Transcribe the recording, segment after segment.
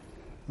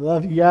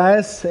Love you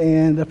guys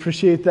and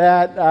appreciate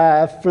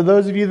that. For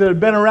those of you that have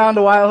been around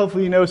a while,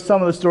 hopefully you know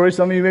some of the stories.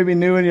 Some of you may be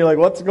new and you're like,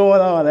 what's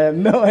going on? I have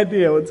no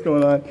idea what's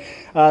going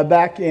on.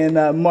 Back in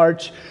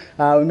March,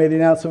 we made the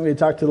announcement. We had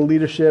talked to the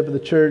leadership of the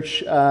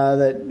church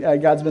that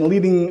God's been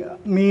leading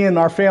me and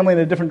our family in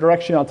a different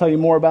direction. I'll tell you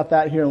more about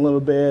that here in a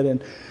little bit.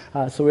 And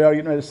so we are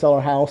getting ready to sell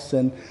our house,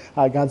 and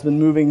God's been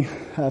moving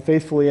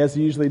faithfully as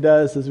He usually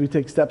does as we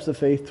take steps of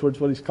faith towards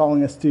what He's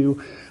calling us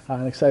to.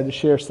 I'm excited to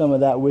share some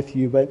of that with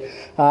you. But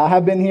I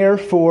have been here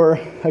for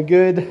a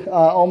good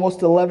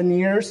almost 11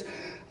 years,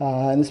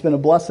 and it's been a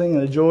blessing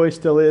and a joy,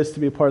 still is, to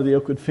be a part of the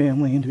Oakwood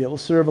family and to be able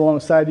to serve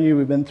alongside you.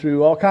 We've been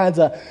through all kinds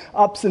of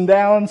ups and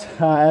downs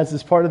as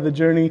is part of the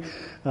journey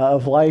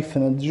of life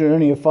and a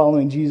journey of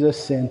following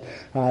Jesus, and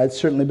it's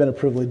certainly been a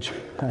privilege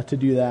to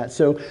do that.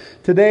 So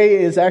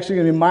today is actually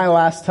going to be my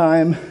last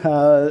time,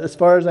 as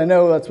far as I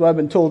know, that's what I've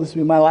been told, this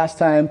will be my last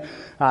time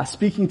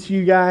speaking to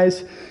you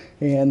guys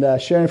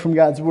and sharing from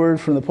God's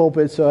Word from the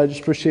pulpit. So I just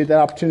appreciate that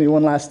opportunity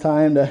one last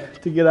time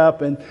to get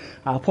up and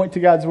point to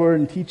God's Word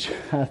and teach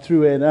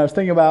through it. And I was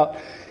thinking about,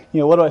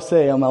 what do I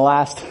say on my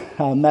last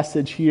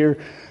message here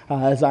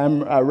as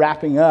I'm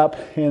wrapping up.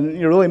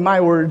 And really my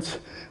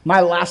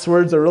last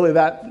words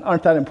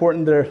aren't that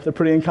important. They're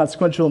pretty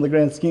inconsequential in the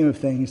grand scheme of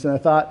things. And I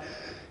thought,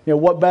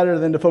 what better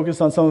than to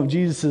focus on some of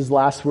Jesus'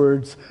 last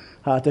words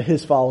to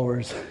His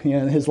followers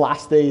and His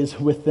last days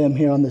with them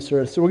here on this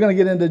earth. So we're going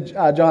to get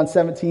into John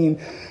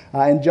 17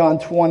 and John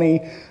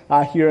 20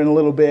 here in a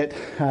little bit.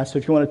 So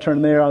if you want to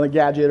turn there on a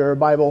gadget or a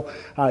Bible,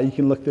 you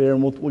can look there,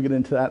 and we'll get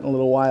into that in a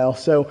little while.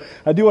 So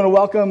I do want to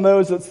welcome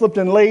those that slipped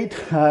in late.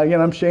 Again,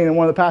 I'm Shane, and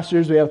one of the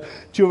pastors. We have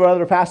two of our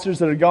other pastors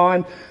that are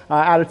gone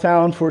out of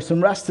town for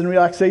some rest and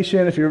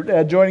relaxation. If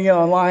you're joining in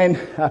online,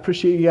 I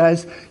appreciate you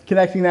guys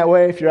connecting that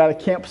way. If you're at a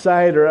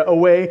campsite or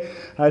away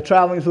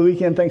traveling for the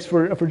weekend, thanks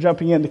for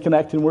jumping in to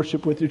connect and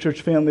worship with your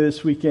church family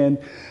this weekend.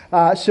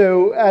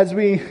 So as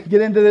we get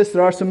into this,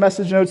 there are some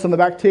message notes on the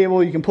back table.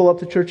 You can pull up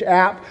the church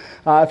app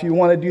if you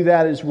want to do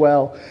that as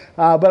well.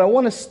 But I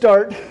want to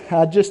start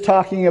just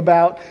talking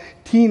about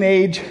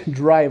teenage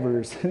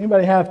drivers.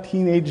 Anybody have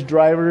teenage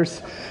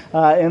drivers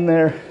in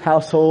their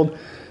household?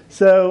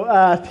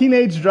 So,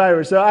 teenage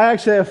drivers. So I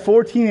actually have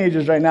 4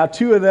 teenagers right now.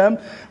 2 of them,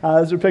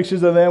 those are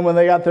pictures of them when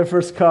they got their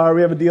first car.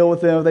 We have a deal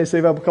with them. If they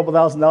save up a couple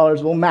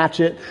 $1,000s, we'll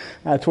match it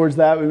towards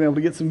that. We've been able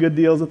to get some good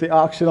deals at the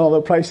auction,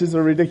 although prices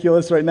are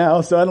ridiculous right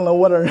now. So I don't know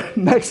what our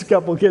next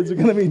couple kids are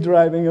going to be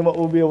driving and what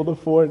we'll be able to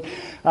afford.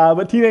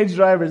 But teenage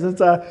drivers,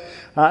 it's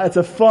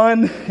a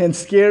fun and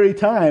scary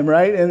time,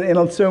 right?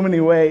 In so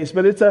many ways.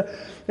 But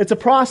it's a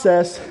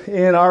process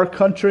in our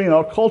country and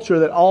our culture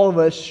that all of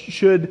us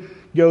should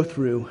go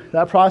through.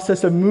 That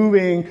process of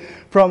moving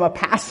from a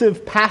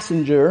passive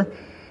passenger,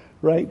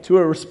 right, to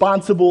a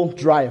responsible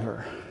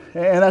driver.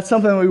 And that's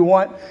something we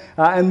want,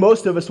 and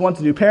most of us want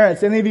to do.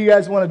 Parents, any of you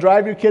guys want to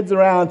drive your kids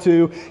around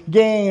to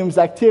games,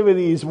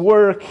 activities,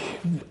 work,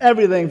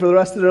 everything for the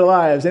rest of their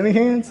lives? Any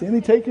hands? Any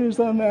takers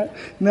on that?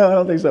 No, I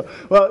don't think so.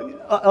 Well,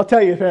 I'll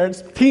tell you,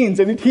 parents,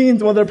 any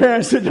teens want their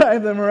parents to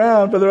drive them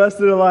around for the rest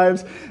of their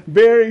lives?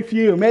 Very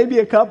few, maybe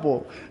a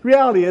couple.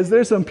 Reality is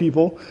there's some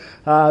people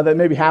that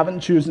maybe haven't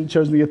chosen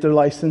to get their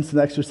license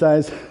and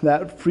exercise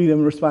that freedom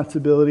and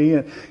responsibility,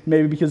 and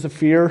maybe because of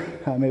fear.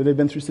 Maybe they've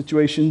been through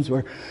situations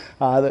where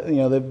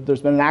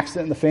there's been an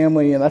accident in the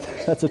family, and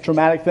that's a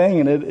traumatic thing,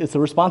 and it's a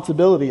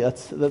responsibility.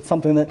 That's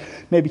something that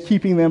may be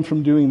keeping them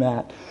from doing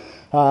that.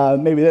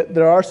 Maybe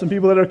there are some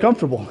people that are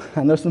comfortable.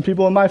 I know some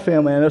people in my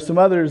family. I know some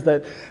others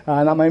that,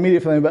 not my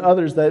immediate family, but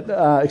others that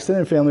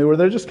extended family, where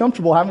they're just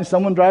comfortable having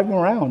someone drive them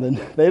around, and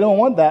they don't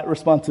want that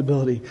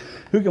responsibility.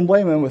 Who can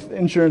blame them with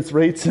insurance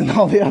rates and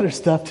all the other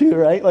stuff too,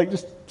 right? Like,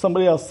 just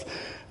somebody else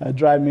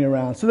drive me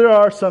around. So there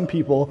are some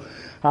people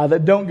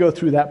that don't go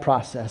through that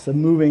process of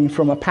moving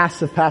from a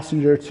passive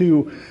passenger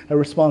to a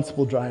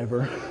responsible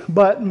driver,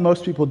 but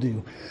most people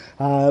do.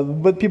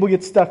 But people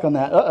get stuck on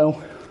that.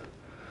 Uh-oh.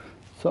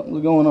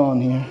 Something's going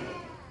on here.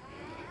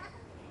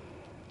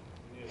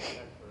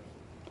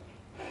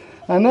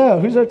 I know.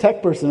 Who's our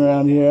tech person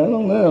around here? I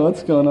don't know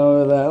what's going on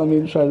with that. Let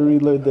me try to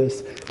reload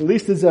this. At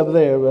least it's up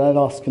there, but I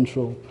lost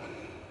control.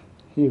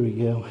 Here we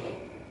go.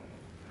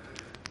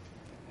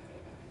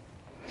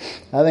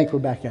 I think we're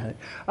back at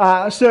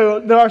it. So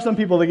there are some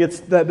people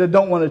that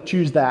don't want to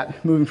choose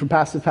that, moving from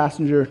passive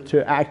passenger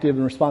to active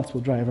and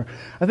responsible driver.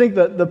 I think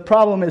that the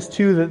problem is,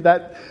 too,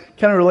 that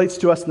kind of relates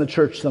to us in the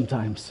church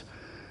sometimes.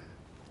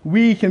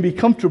 We can be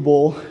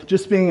comfortable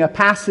just being a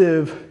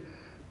passive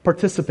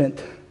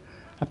participant,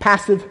 a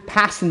passive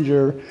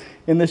passenger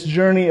in this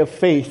journey of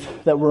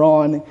faith that we're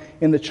on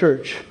in the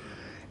church.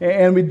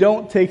 And we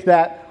don't take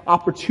that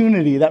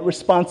opportunity, that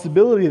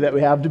responsibility that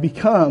we have to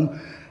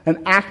become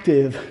an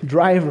active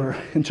driver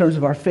in terms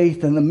of our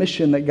faith and the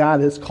mission that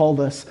God has called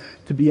us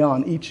to be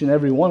on, each and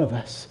every one of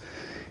us.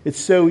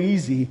 It's so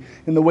easy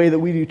in the way that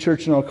we do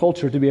church in our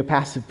culture to be a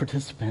passive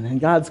participant.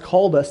 And God's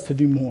called us to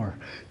do more,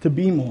 to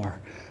be more.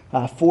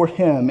 For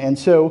Him. And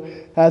so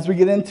as we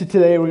get into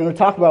today, we're going to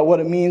talk about what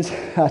it means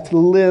to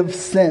live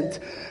sent.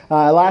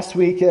 Last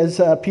week, as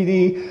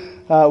PD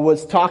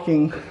was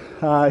talking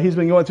He's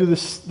been going through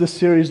this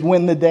series,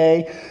 Win the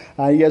Day.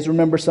 You guys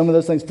remember some of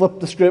those things: flip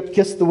the script,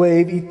 kiss the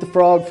wave, eat the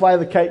frog, fly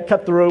the kite,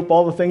 cut the rope,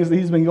 all the things that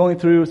he's been going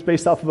through. It's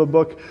based off of a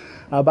book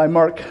by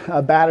Mark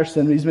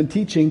Batterson. He's been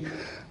teaching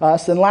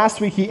us. And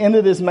last week he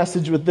ended his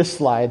message with this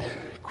slide: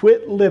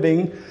 quit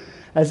living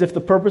as if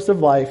the purpose of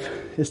life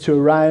is to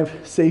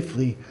arrive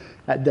safely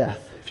at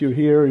death. If you're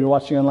here or you're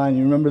watching online,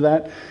 you remember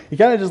that? He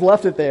kind of just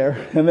left it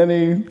there, and then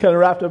he kind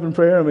of wrapped up in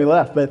prayer and we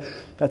left. But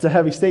that's a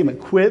heavy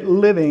statement. Quit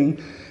living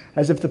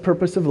as if the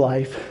purpose of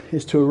life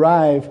is to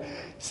arrive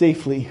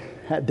safely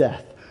at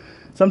death.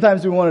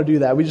 Sometimes we want to do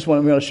that. We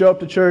want to show up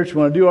to church.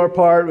 We want to do our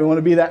part. We want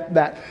to be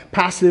that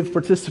passive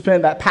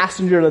participant, that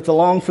passenger that's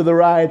along for the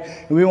ride.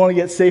 And we want to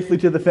get safely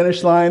to the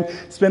finish line,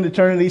 spend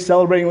eternity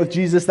celebrating with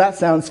Jesus. That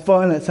sounds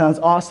fun. That sounds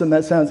awesome.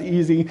 That sounds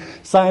easy.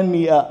 Sign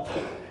me up.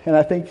 And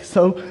I think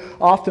so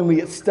often we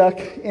get stuck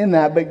in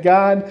that. But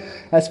God,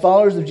 as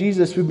followers of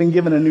Jesus, we've been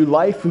given a new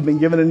life. We've been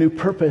given a new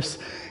purpose.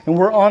 And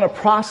we're on a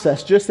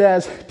process, just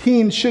as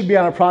teens should be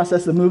on a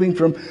process of moving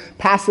from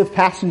passive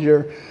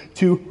passenger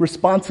to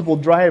responsible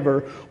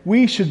driver.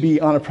 We should be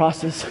in a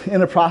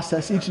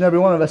process, each and every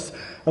one of us,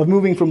 of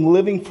moving from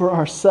living for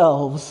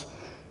ourselves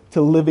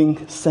to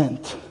living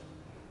sent.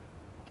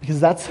 Because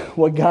that's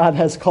what God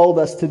has called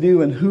us to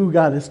do and who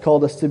God has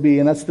called us to be.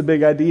 And that's the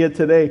big idea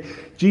today.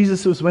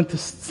 Jesus was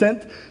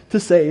sent to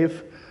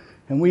save,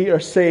 and we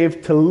are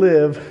saved to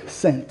live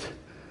sent.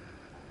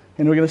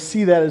 And we're going to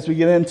see that as we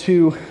get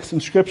into some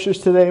scriptures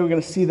today. We're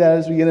going to see that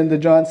as we get into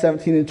John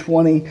 17 and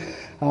 20.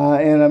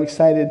 And I'm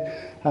excited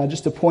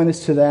just to point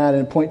us to that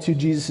and point to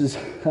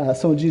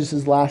some of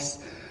Jesus'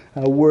 last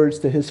words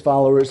to his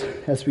followers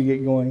as we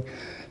get going.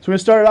 So we're going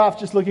to start off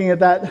just looking at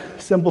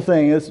that simple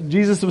thing. As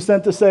Jesus was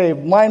sent to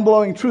save.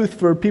 Mind-blowing truth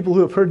for people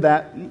who have heard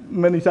that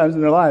many times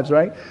in their lives,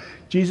 right?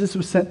 Jesus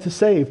was sent to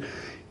save.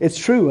 It's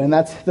true, and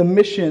that's the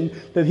mission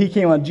that he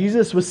came on.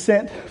 Jesus was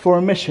sent for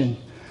a mission.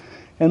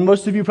 And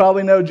most of you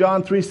probably know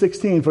John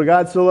 3:16. For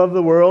God so loved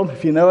the world.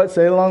 If you know it,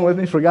 say it along with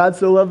me. For God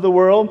so loved the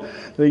world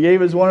that he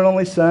gave his one and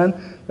only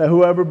Son, that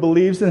whoever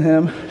believes in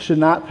him should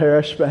not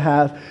perish but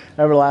have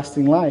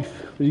everlasting life.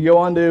 But you go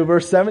on to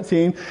verse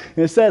 17,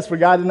 and it says, for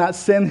God did not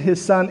send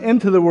his Son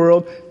into the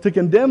world to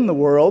condemn the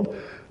world,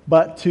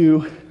 but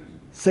to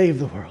save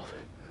the world.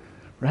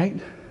 Right?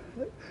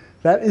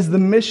 That is the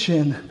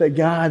mission that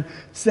God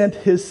sent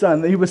his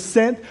Son. He was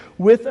sent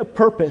with a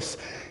purpose.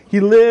 He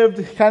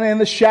lived kind of in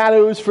the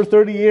shadows for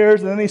 30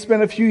 years, and then he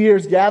spent a few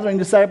years gathering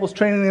disciples,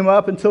 training them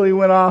up until he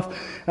went off,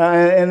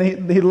 and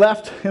he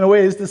left in a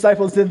way his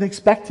disciples didn't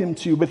expect him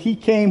to, but he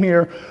came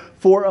here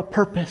for a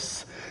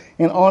purpose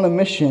and on a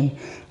mission.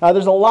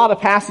 There's a lot of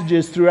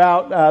passages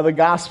throughout the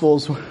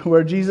Gospels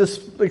where Jesus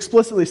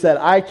explicitly said,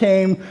 I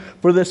came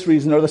for this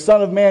reason, or the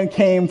Son of Man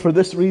came for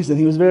this reason.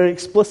 He was very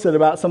explicit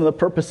about some of the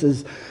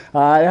purposes.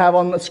 I have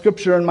on the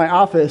scripture in my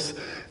office,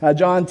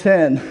 John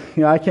 10.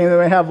 I came that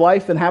I may have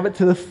life and have it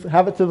to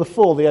the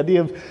full. The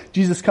idea of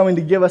Jesus coming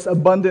to give us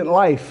abundant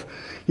life.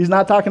 He's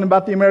not talking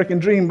about the American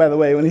dream, by the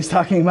way, when he's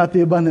talking about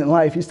the abundant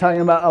life. He's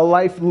talking about a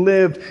life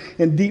lived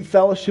in deep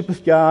fellowship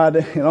with God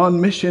and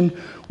on mission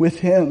with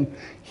him.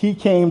 He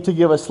came to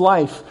give us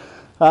life.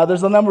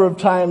 There's a number of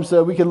times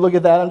we could look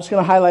at that. I'm just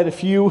going to highlight a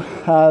few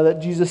that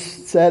Jesus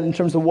said in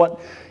terms of what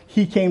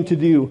he came to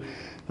do.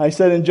 I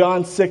said in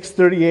John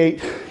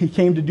 6:38, he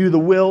came to do the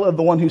will of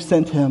the one who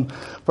sent him.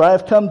 For I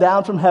have come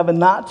down from heaven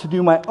not to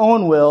do my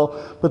own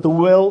will, but the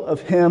will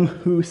of him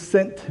who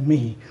sent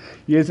me.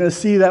 You guys are going to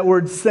see that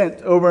word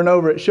sent over and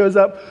over. It shows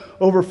up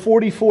over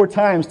 44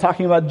 times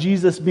talking about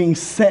Jesus being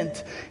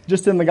sent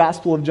just in the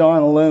Gospel of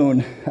John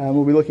alone.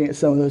 We'll be looking at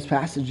some of those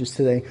passages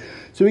today.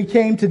 So he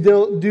came to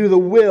do the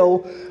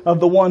will of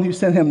the one who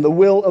sent him, the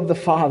will of the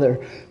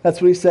Father.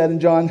 That's what he said in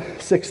John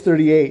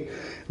 6:38.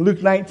 Luke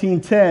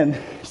 19:10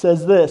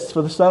 says this,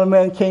 for the Son of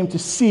Man came to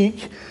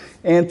seek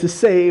and to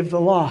save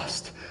the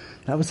lost.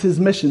 That was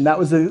his mission. That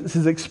was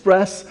his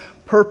express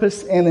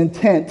purpose and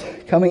intent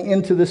coming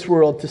into this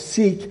world, to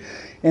seek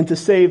and to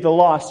save the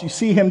lost. You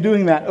see him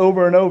doing that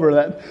over and over.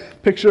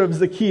 That picture of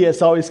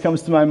Zacchaeus always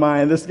comes to my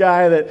mind. This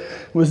guy that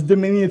was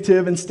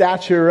diminutive in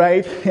stature,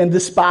 right? And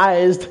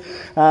despised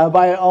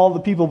by all the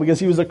people because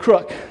he was a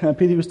crook.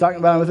 Pete was talking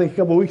about him, I think, a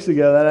couple of weeks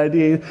ago, that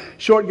idea.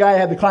 Short guy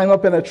had to climb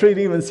up in a tree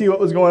to even see what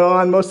was going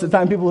on. Most of the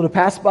time people would have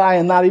passed by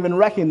and not even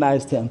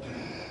recognized him.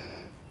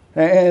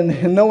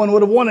 And no one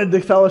would have wanted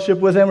to fellowship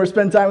with him or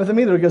spend time with him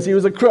either because he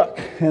was a crook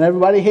and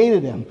everybody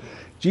hated him.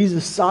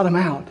 Jesus sought him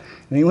out.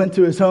 And he went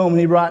to his home and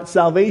he brought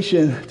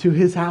salvation to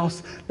his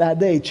house that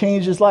day.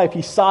 Changed his life.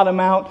 He sought him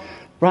out,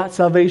 brought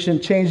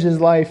salvation, changed his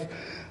life.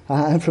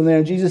 And from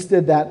there, Jesus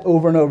did that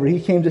over and over.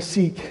 He came to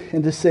seek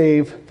and to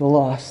save the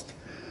lost.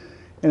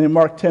 And in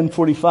Mark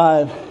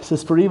 10:45, it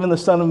says, for even the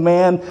Son of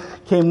Man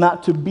came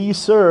not to be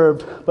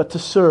served, but to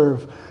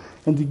serve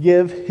and to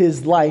give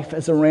his life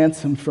as a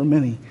ransom for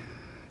many.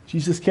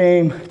 Jesus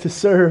came to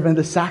serve and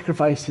to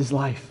sacrifice his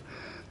life.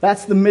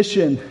 That's the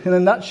mission in a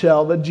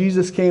nutshell that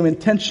Jesus came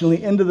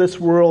intentionally into this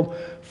world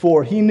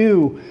for. He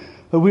knew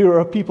that we were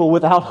a people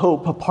without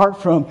hope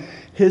apart from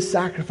his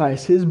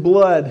sacrifice, his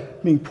blood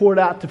being poured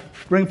out to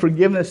bring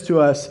forgiveness to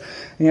us.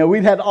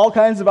 We'd had all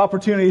kinds of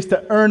opportunities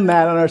to earn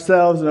that on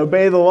ourselves and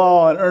obey the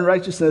law and earn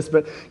righteousness,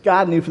 but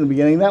God knew from the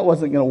beginning that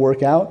wasn't going to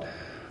work out.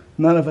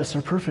 None of us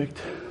are perfect.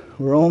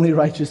 We're only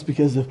righteous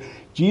because of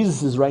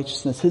Jesus'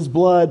 righteousness, his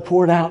blood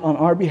poured out on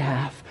our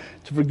behalf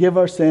to forgive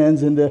our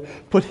sins and to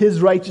put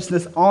his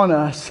righteousness on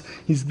us.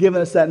 He's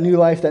given us that new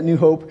life, that new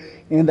hope,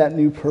 and that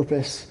new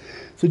purpose.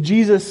 So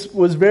Jesus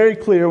was very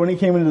clear when he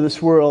came into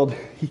this world.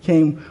 He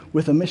came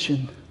with a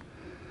mission.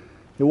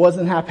 It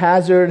wasn't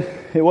haphazard.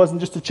 It wasn't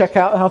just to check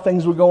out how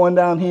things were going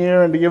down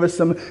here and to give us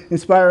some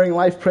inspiring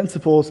life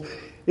principles.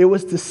 It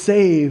was to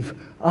save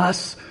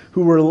us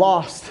who were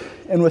lost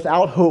and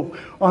without hope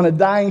on a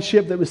dying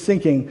ship that was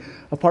sinking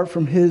apart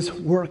from his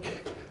work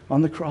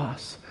on the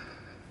cross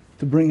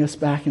to bring us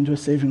back into a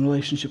saving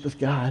relationship with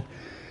God.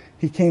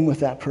 He came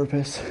with that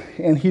purpose,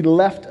 and he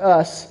left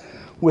us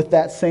with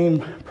that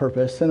same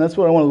purpose. And that's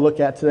what I want to look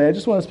at today. I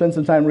just want to spend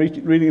some time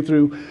reading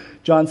through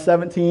John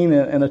 17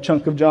 and a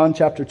chunk of John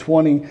chapter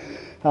 20,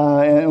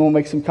 and we'll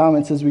make some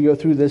comments as we go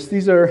through this.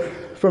 These are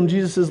from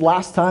Jesus'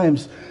 last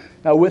times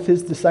with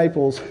his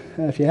disciples.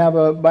 If you have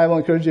a Bible, I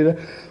encourage you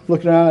to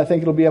look around. I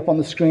think it'll be up on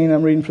the screen.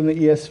 I'm reading from the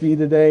ESV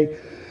today.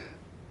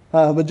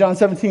 But John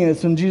 17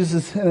 is when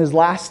Jesus in his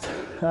last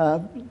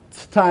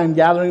time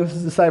gathering with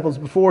his disciples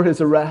before his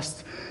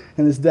arrest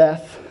and his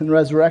death and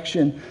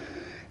resurrection.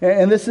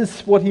 And this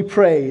is what he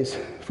prays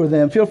for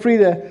them. Feel free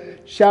to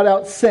shout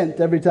out "sent"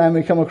 every time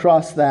we come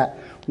across that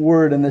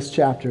word in this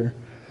chapter.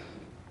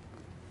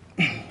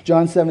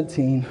 John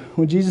 17.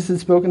 When Jesus had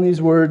spoken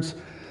these words,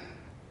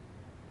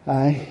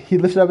 he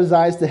lifted up his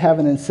eyes to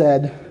heaven and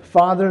said,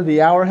 "Father,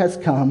 the hour has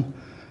come.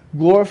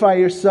 Glorify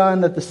your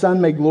Son, that the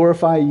Son may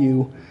glorify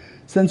you,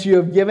 since you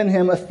have given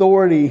him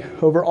authority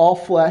over all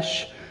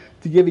flesh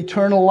to give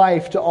eternal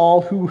life to all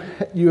who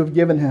you have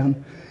given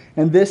him.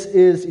 And this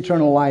is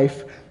eternal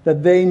life,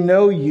 that they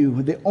know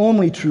you, the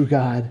only true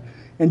God,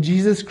 and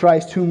Jesus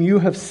Christ, whom you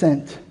have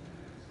sent.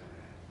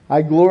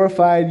 I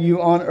glorified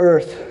you on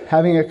earth,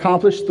 having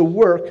accomplished the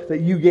work that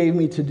you gave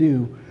me to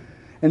do.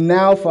 And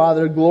now,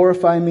 Father,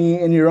 glorify me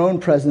in your own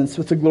presence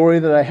with the glory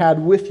that I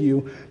had with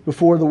you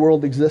before the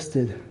world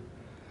existed.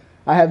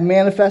 I have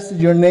manifested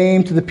your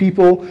name to the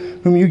people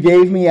whom you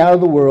gave me out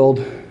of the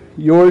world.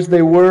 Yours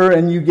they were,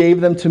 and you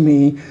gave them to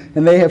me,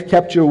 and they have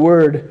kept your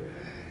word.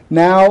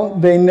 Now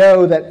they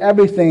know that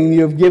everything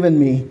you have given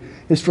me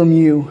is from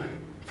you.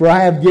 For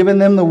I have given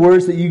them the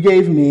words that you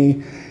gave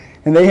me,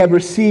 and they have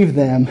received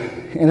them,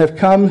 and have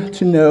come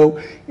to know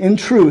in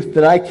truth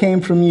that I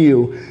came from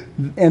you,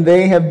 and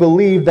they have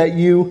believed that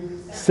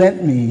you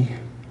sent me.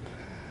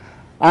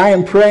 I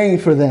am praying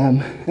for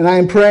them, and I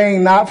am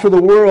praying not for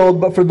the world,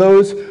 but for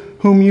those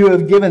whom you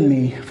have given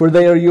me, for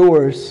they are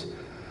yours.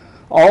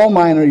 All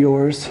mine are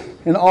yours,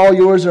 and all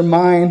yours are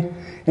mine,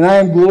 and I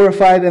am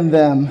glorified in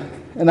them.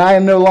 And I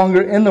am no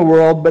longer in the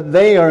world, but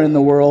they are in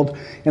the world,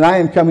 and I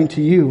am coming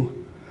to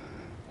you.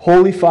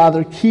 Holy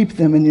Father, keep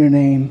them in your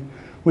name,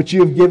 which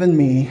you have given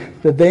me,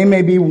 that they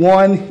may be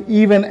one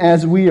even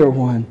as we are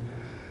one.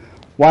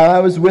 While I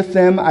was with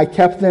them, I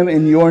kept them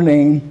in your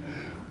name,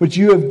 which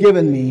you have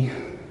given me.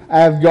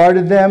 I have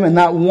guarded them, and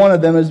not one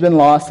of them has been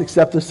lost,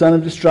 except the son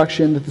of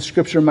destruction, that the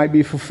scripture might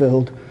be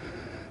fulfilled.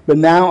 But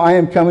now I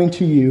am coming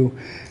to you,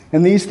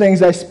 and these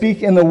things I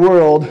speak in the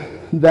world,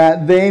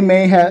 that they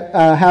may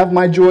have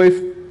my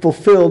joy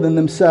fulfilled in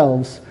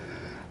themselves.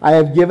 I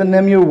have given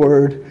them your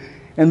word,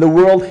 and the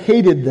world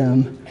hated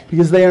them,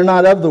 because they are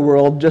not of the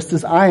world, just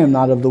as I am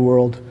not of the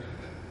world.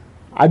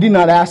 I do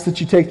not ask that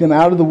you take them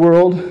out of the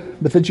world,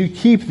 but that you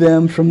keep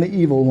them from the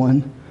evil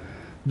one.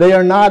 They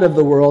are not of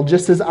the world,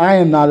 just as I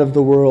am not of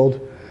the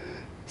world.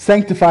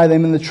 Sanctify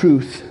them in the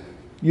truth.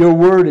 Your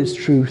word is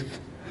truth.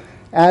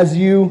 As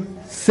you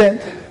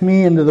sent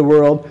me into the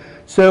world,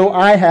 so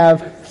I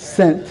have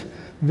sent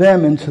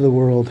them into the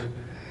world.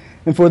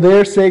 And for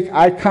their sake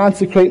I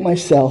consecrate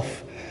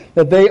myself,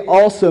 that they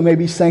also may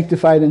be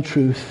sanctified in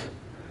truth.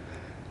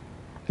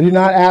 I do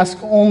not ask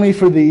only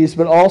for these,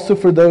 but also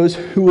for those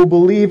who will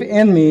believe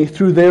in me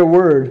through their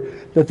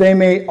word, that they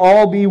may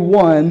all be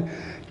one,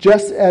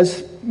 just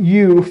as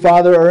you,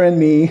 Father, are in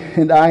me,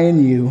 and I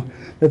in you,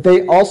 that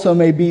they also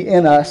may be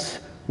in us.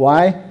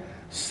 Why?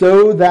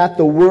 So that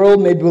the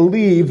world may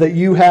believe that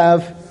you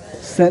have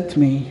sent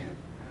me.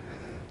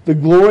 The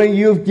glory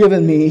you have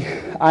given me,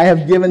 I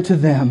have given to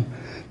them,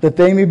 that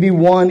they may be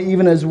one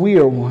even as we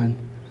are one.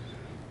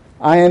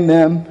 I and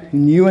them,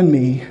 and you and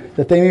me,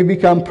 that they may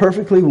become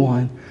perfectly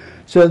one,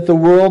 so that the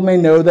world may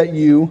know that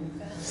you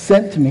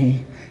sent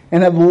me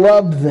and have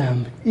loved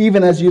them,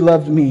 even as you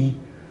loved me.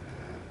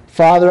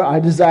 Father, I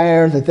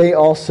desire that they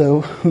also,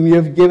 whom you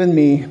have given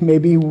me, may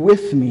be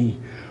with me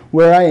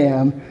where I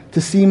am, to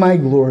see my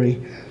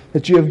glory,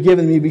 that you have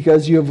given me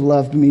because you have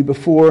loved me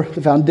before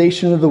the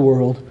foundation of the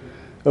world.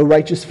 O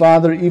righteous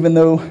Father, even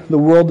though the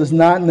world does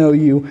not know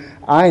you,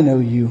 I know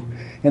you,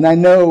 and I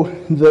know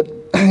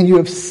that you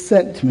have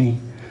sent me.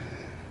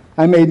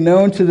 I made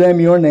known to them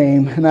your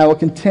name, and I will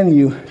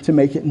continue to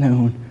make it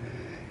known,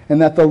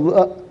 and that the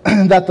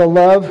that the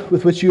love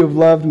with which you have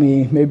loved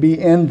me may be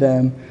in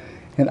them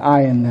and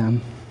I in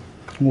them.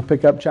 And we'll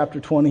pick up chapter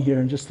 20 here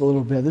in just a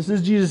little bit. This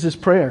is Jesus'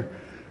 prayer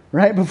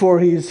right before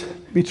he's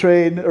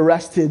betrayed,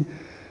 arrested,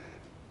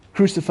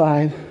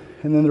 crucified,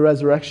 and then the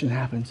resurrection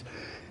happens.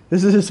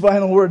 This is his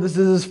final word. This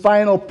is his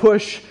final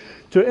push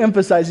to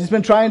emphasize. He's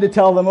been trying to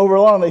tell them over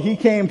long that he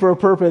came for a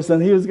purpose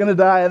and he was going to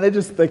die, and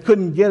they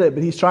couldn't get it.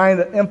 But he's trying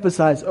to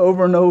emphasize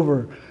over and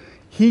over.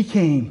 He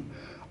came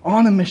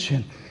on a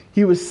mission.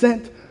 He was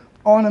sent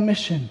on a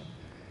mission.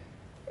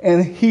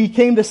 And he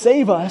came to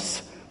save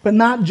us, but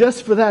not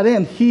just for that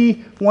end.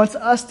 He wants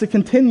us to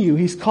continue.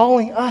 He's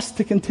calling us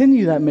to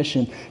continue that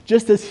mission.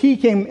 Just as he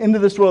came into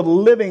this world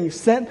living,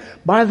 sent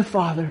by the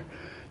Father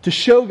to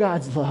show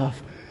God's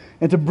love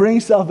and to bring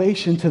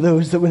salvation to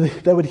those that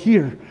would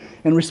hear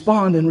and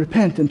respond and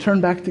repent and turn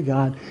back to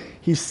God.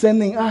 He's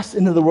sending us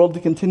into the world to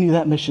continue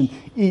that mission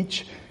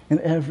each and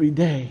every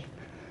day.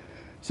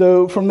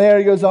 So from there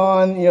he goes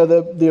on,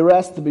 the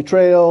arrest, the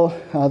betrayal,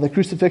 the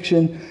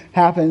crucifixion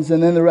happens,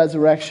 and then the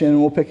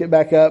resurrection. We'll pick it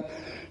back up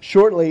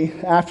shortly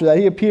after that.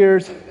 He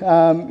appears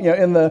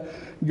in the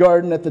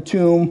garden at the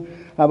tomb,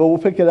 but we'll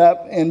pick it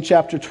up in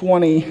chapter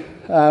 20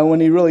 when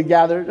he really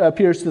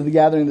appears to the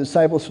gathering of the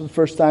disciples for the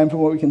first time, from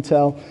what we can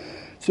tell.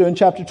 So in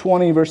chapter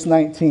 20, verse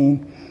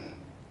 19,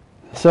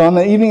 so on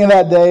the evening of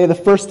that day, the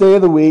first day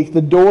of the week,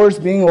 the doors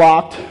being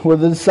locked where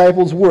the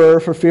disciples were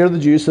for fear of the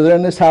Jews. So they're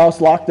in this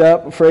house locked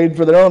up, afraid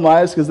for their own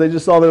lives because they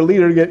just saw their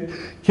leader get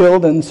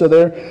killed. And so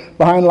they're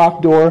behind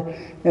locked door.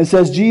 And it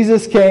says,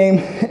 Jesus came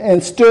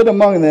and stood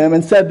among them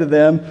and said to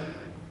them,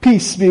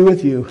 "Peace be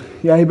with you."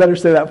 Yeah, he better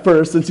say that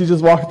first, since he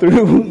just walked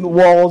through the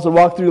walls or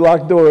walked through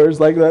locked doors,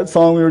 like that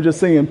song we were just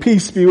singing,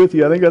 "Peace be with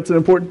you." I think that's an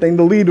important thing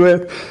to lead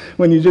with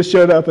when you just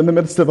showed up in the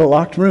midst of a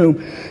locked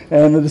room.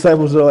 And the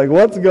disciples are like,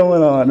 "What's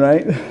going on,"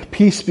 right?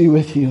 "Peace be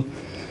with you."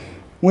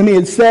 When he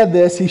had said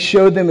this, he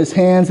showed them his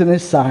hands and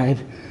his side.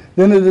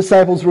 Then the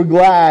disciples were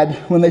glad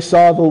when they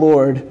saw the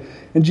Lord.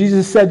 And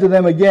Jesus said to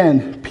them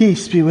again,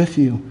 "Peace be with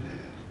you."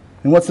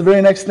 And what's the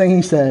very next thing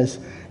he says?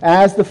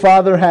 "As the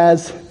Father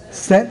has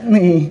sent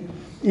me,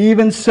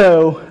 even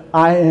so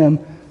I am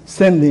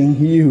sending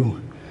you."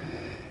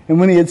 And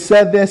when he had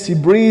said this, he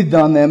breathed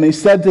on them, and he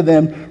said to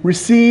them,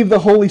 "Receive the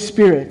Holy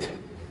Spirit.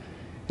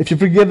 If you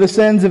forgive the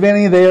sins of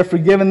any, they are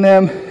forgiven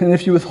them, and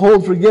if you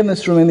withhold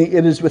forgiveness from any,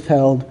 it is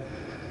withheld."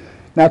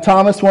 Now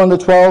Thomas, one of the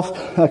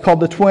 12, called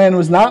the twin,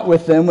 was not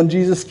with them when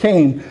Jesus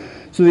came.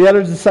 So the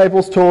other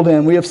disciples told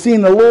him, "We have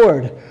seen the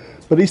Lord."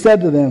 But he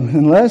said to them,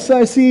 "Unless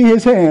I see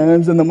his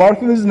hands and the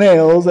mark of his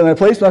nails, and I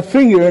place my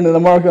finger into the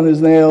mark on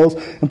his nails,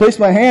 and place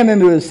my hand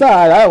into his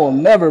side, I will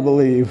never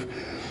believe."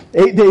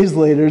 8 days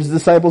later, his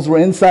disciples were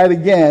inside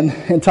again,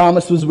 and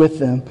Thomas was with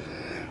them.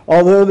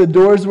 Although the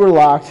doors were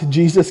locked,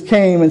 Jesus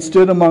came and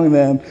stood among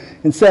them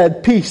and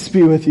said, "Peace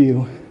be with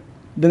you."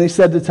 Then he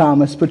said to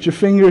Thomas, "Put your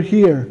finger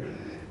here.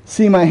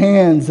 See my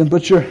hands, and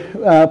put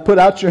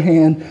out your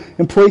hand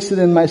and place it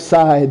in my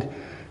side.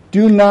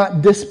 Do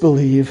not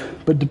disbelieve,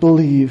 but to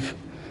believe."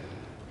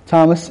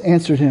 Thomas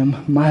answered him,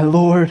 "My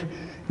Lord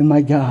and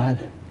my God."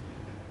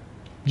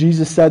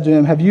 Jesus said to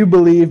him, "Have you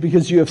believed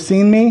because you have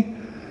seen me?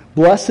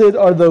 Blessed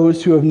are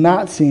those who have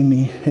not seen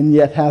me and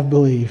yet have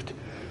believed."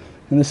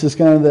 And this is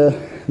kind of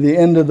the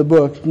end of the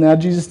book. Now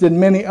Jesus did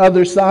many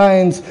other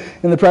signs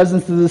in the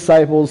presence of the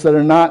disciples that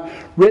are not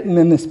written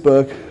in this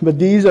book, but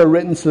these are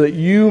written so that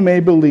you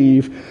may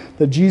believe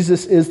that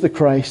Jesus is the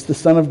Christ, the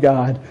Son of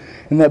God,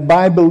 and that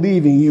by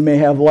believing you may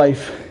have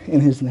life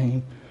in his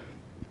name.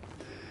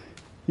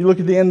 You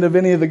look at the end of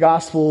any of the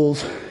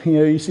Gospels,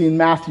 you see in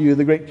Matthew,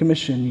 the Great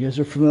Commission. You guys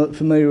are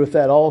familiar with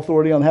that. "All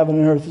authority on heaven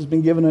and earth has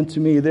been given unto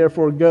me.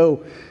 Therefore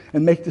go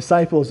and make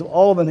disciples of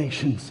all the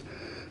nations,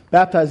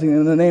 baptizing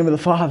them in the name of the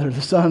Father,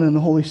 the Son, and the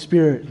Holy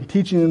Spirit, and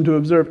teaching them to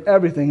observe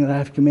everything that I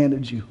have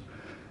commanded you.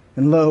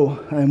 And lo,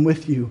 I am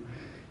with you,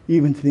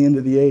 even to the end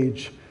of the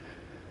age."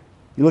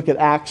 You look at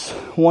Acts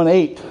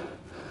 1:8,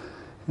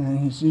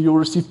 and you'll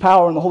receive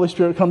power, and the Holy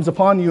Spirit comes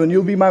upon you, and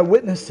you'll be my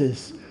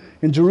witnesses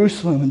in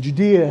Jerusalem and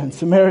Judea and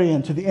Samaria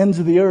and to the ends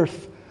of the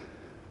earth.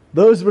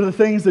 Those were the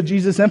things that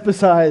Jesus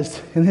emphasized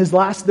in his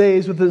last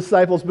days with the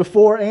disciples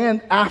before and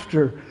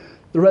after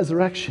the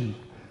resurrection.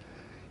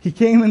 He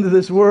came into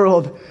this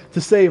world to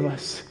save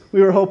us.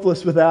 We were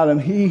hopeless without him.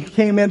 He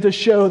came in to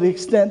show the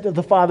extent of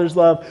the Father's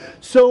love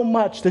so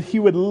much that he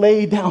would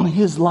lay down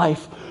his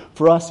life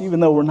for us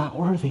even though we're not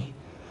worthy.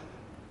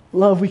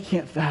 Love we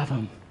can't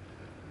fathom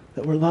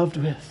that we're loved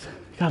with.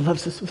 God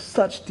loves us with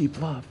such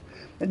deep love.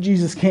 And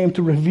Jesus came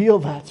to reveal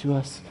that to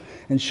us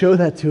and show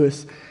that to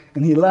us.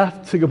 And he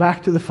left to go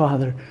back to the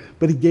Father.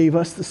 But he gave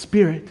us the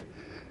Spirit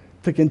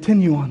to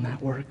continue on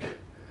that work.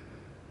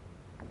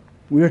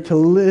 We are to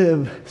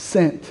live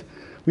sent.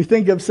 We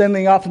think of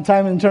sending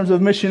oftentimes in terms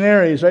of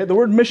missionaries, right? The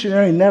word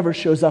missionary never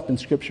shows up in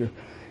Scripture.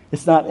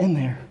 It's not in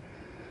there.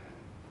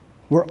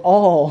 We're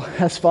all,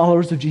 as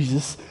followers of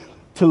Jesus,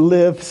 to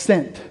live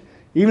sent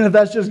Even if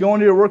that's just going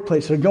to your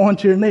workplace or going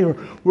to your neighbor,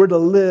 we're to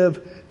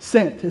live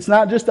sent. It's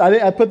not just,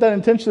 I put that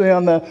intentionally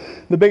on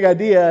the big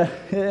idea,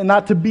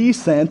 not to be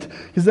sent,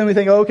 because then we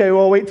think, okay,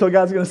 well, wait till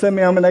God's going to send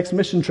me on my next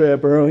mission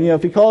trip, or,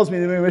 if he calls me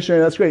to be a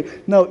missionary, that's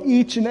great. No,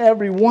 each and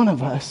every one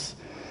of us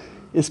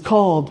is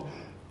called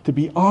to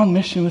be on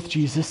mission with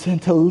Jesus and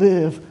to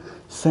live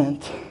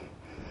sent.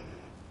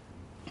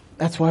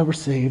 That's why we're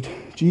saved.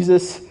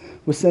 Jesus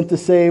was sent to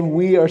save.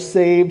 We are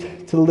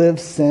saved to live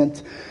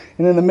sent.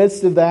 And in the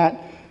midst of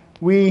that,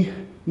 we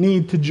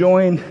need to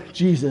join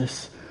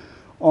Jesus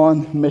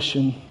on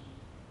mission.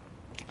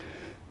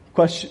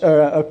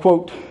 A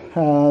quote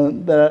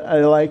that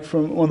I like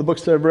from one of the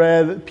books that I've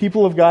read: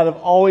 people of God have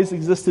always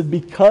existed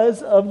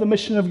because of the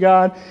mission of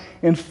God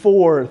and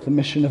for the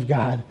mission of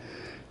God.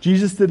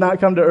 Jesus did not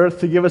come to earth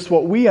to give us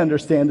what we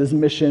understand as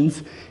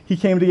missions. He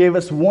came to give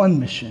us one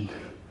mission,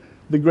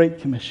 the Great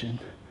Commission.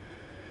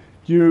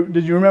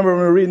 Did you remember when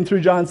we were reading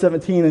through John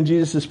 17 and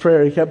Jesus'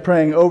 prayer? He kept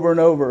praying over and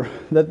over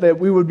that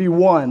we would be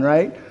one,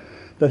 right?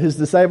 That his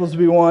disciples would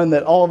be one,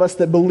 that all of us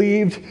that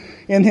believed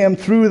in him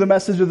through the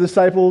message of the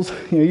disciples,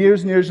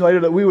 years and years later,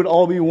 that we would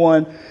all be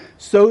one,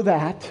 so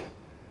that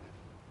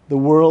the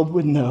world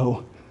would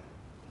know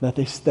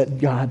that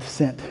God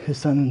sent his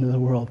Son into the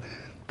world.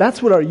 That's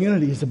what our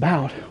unity is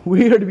about.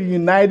 We are to be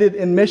united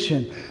in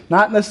mission,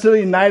 not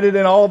necessarily united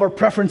in all of our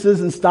preferences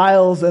and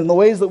styles and the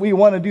ways that we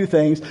want to do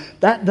things.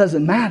 That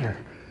doesn't matter.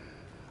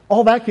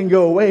 All that can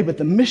go away, but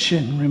the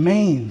mission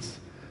remains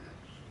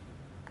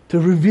to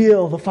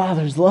reveal the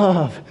Father's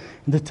love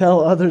and to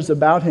tell others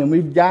about him.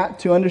 We've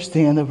got to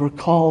understand that we're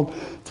called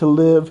to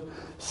live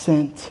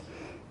sent.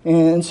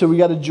 And so we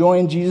got to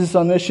join Jesus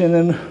on mission.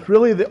 And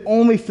really the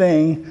only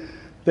thing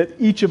that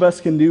each of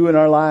us can do in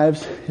our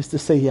lives is to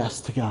say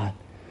yes to God.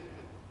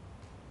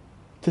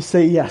 To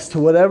say yes to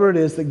whatever it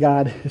is that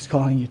God is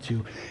calling you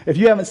to. If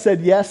you haven't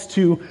said yes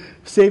to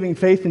saving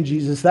faith in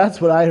Jesus,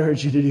 that's what I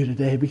urge you to do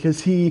today,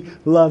 because he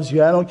loves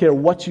you. I don't care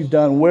what you've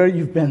done, where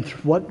you've been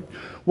through,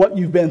 what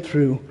you've been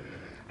through,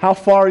 how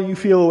far you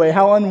feel away,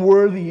 how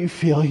unworthy you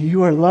feel.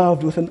 You are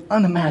loved with an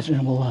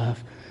unimaginable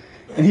love.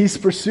 And he's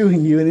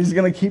pursuing you, and he's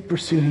going to keep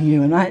pursuing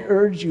you. And I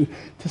urge you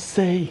to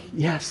say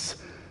yes,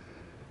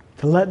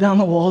 to let down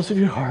the walls of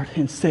your heart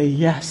and say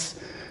yes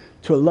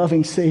to a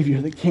loving Savior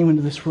that came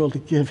into this world to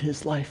give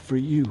his life for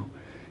you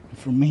and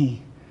for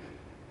me.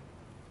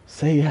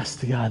 Say yes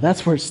to God.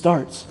 That's where it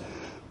starts.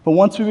 But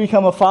once we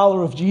become a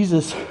follower of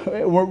Jesus,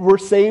 we're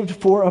saved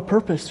for a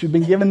purpose. We've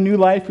been given new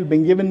life. We've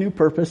been given new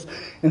purpose.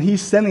 And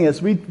he's sending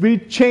us. We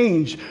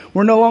change.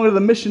 We're no longer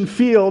the mission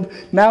field.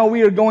 Now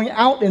we are going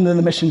out into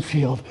the mission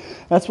field.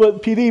 That's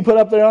what PD put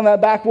up there on that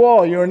back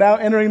wall. You are now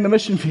entering the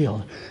mission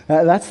field.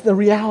 That's the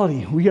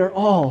reality. We are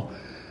all,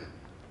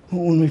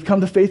 when we've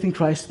come to faith in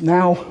Christ,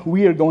 now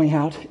we are going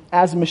out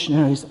as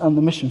missionaries on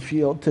the mission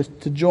field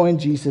to join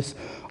Jesus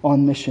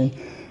on mission.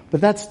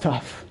 But that's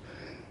tough,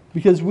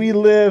 because we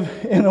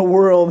live in a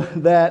world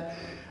that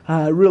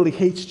really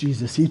hates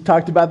Jesus. He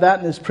talked about that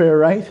in his prayer,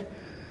 right?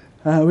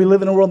 We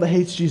live in a world that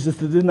hates Jesus,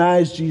 that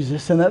denies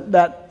Jesus, and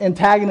that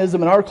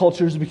antagonism in our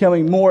culture is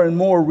becoming more and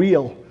more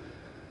real.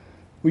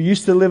 We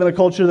used to live in a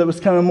culture that was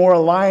kind of more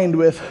aligned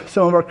with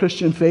some of our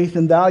Christian faith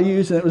and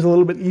values, and it was a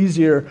little bit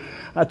easier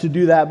to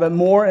do that. But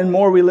more and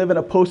more we live in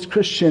a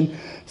post-Christian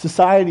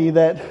society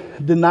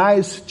that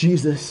denies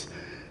Jesus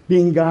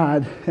being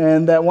God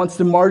and that wants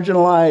to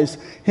marginalize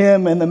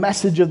him and the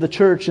message of the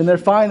church. And they're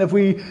fine if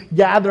we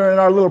gather in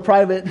our little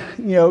private,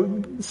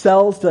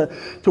 cells to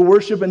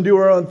worship and do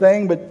our own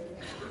thing, but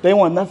they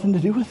want nothing to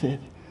do with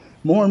it.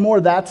 More and more,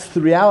 that's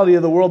the reality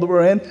of the world that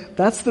we're in.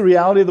 That's the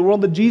reality of the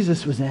world that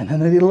Jesus was in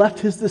and that he left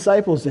his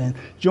disciples in.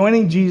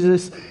 Joining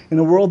Jesus in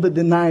a world that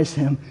denies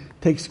him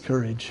takes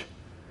courage.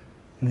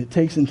 And it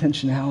takes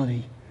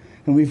intentionality.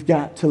 And we've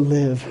got to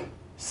live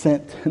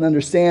sent and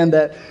understand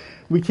that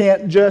we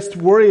can't just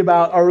worry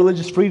about our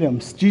religious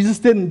freedoms. Jesus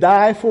didn't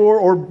die for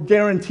or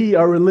guarantee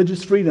our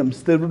religious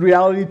freedoms, the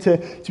reality to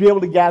be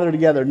able to gather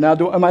together. Now,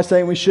 am I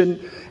saying we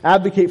shouldn't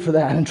advocate for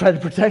that and try to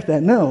protect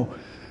that? No.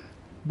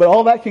 But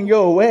all that can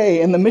go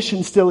away and the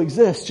mission still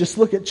exists. Just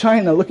look at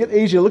China, look at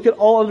Asia, look at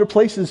all other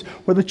places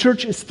where the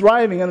church is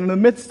thriving and in the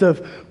midst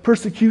of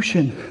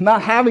persecution,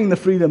 not having the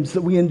freedoms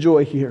that we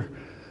enjoy here.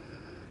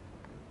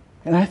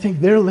 And I think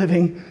they're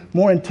living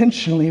more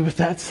intentionally with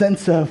that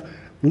sense of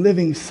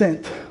living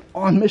sent,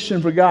 on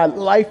mission for God,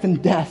 life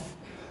and death,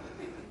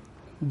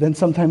 than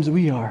sometimes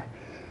we are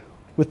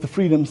with the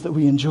freedoms that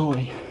we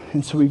enjoy.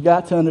 And so we've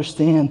got to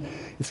understand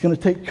it's going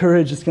to take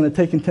courage. It's going to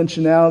take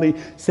intentionality.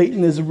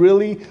 Satan is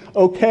really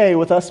okay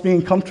with us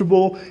being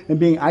comfortable and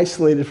being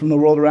isolated from the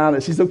world around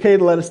us. He's okay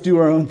to let us do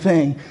our own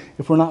thing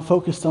if we're not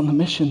focused on the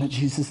mission that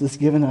Jesus has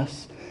given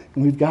us.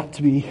 And we've got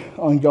to be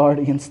on guard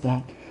against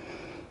that.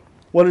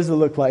 What does it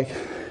look like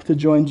to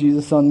join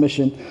Jesus on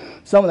mission?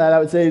 Some of that, I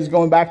would say, is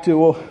going back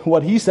to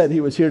what he said he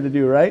was here to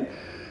do, right?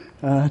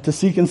 To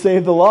seek and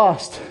save the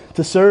lost,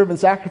 to serve and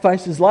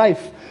sacrifice his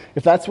life.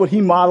 If that's what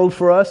he modeled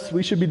for us,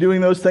 we should be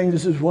doing those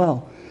things as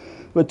well.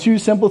 But two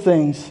simple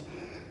things.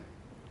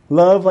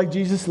 Love like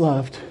Jesus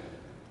loved.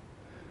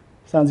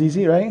 Sounds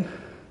easy, right?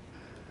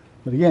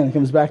 But again, it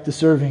comes back to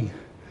serving.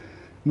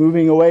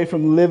 Moving away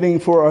from living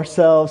for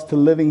ourselves to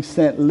living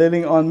sent,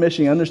 living on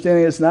mission.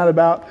 Understanding it's not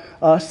about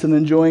us and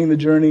enjoying the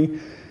journey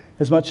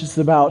as much as it's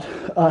about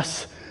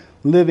us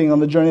living on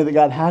the journey that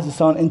God has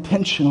us on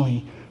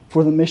intentionally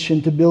for the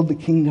mission to build the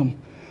kingdom.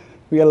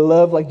 We got to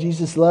love like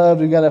Jesus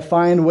loved. We got to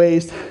find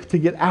ways to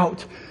get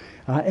out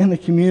in the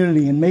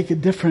community and make a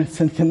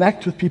difference and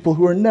connect with people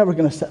who are never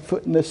going to set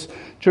foot in this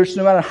church,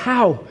 no matter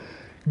how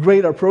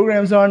great our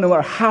programs are, no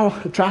matter how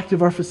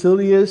attractive our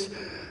facility is.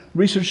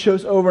 Research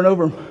shows over and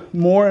over,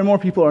 more and more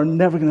people are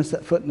never going to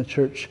set foot in the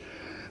church.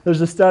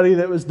 There's a study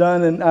that was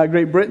done in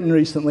Great Britain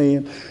recently,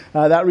 and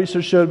that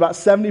research showed about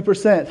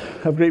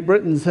 70% of Great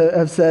Britons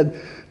have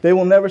said they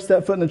will never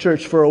step foot in the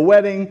church for a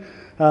wedding.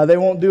 They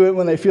won't do it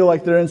when they feel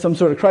like they're in some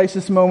sort of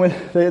crisis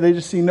moment. They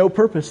just see no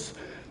purpose,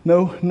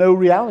 no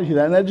reality to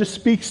that. And that just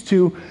speaks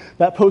to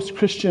that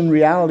post-Christian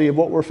reality of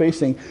what we're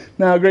facing.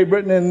 Now, Great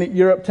Britain and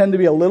Europe tend to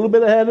be a little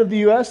bit ahead of the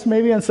U.S.,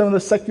 maybe on some of the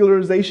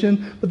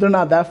secularization, but they're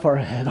not that far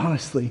ahead,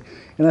 honestly.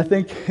 And I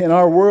think in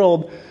our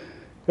world,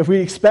 if we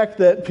expect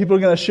that people are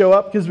going to show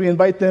up because we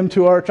invite them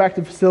to our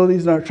attractive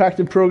facilities and our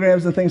attractive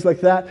programs and things like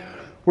that,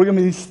 we're going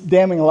to be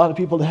damning a lot of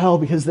people to hell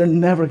because they're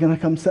never going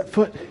to come set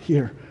foot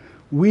here.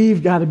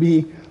 We've got to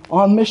be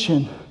on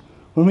mission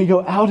when we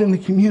go out in the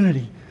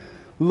community,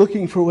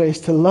 looking for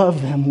ways to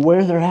love them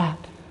where they're at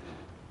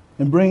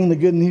and bring the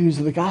good news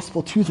of the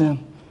gospel to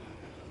them.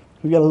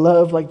 We've got to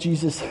love like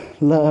Jesus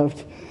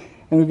loved,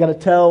 and we've got to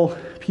tell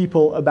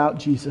people about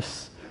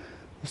Jesus.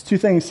 Those two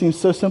things seem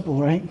so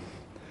simple, right?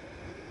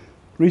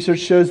 Research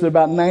shows that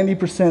about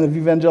 90% of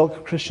evangelical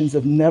Christians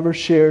have never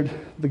shared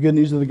the good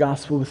news of the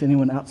gospel with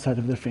anyone outside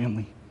of their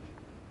family.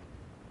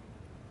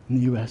 In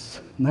the U.S.,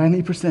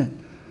 90%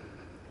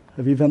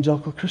 of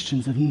evangelical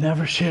Christians have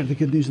never shared the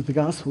good news of the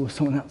gospel with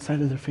someone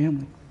outside of their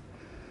family.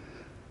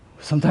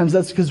 Sometimes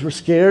that's because we're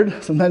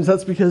scared. Sometimes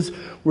that's because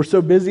we're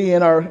so busy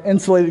in our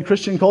insulated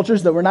Christian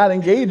cultures that we're not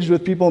engaged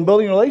with people and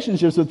building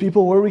relationships with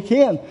people where we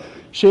can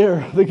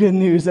share the good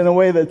news in a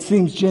way that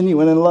seems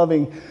genuine and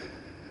loving.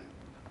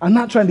 I'm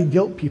not trying to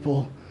guilt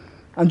people.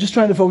 I'm just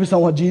trying to focus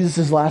on what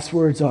Jesus' last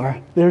words are.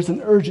 There's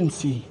an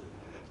urgency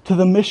to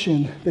the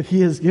mission that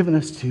he has given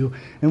us to,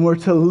 and we're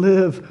to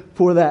live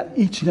for that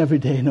each and every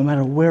day, no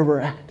matter where we're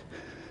at.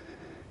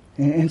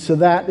 And so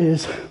that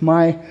is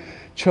my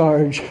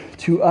charge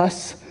to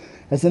us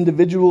as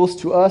individuals,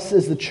 to us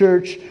as the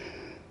church.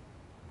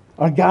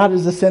 Our God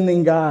is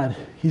ascending God.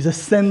 He's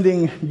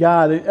ascending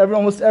God.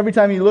 Almost every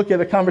time you look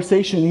at a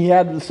conversation he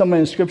had with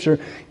someone in Scripture,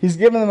 he's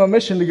given them a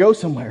mission to go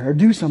somewhere or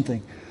do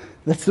something.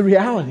 That's the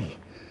reality.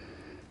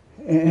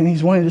 And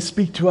he's wanting to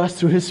speak to us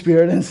through his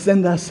Spirit and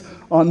send us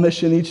on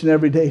mission each and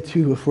every day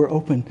too, if we're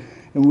open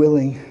and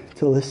willing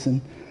to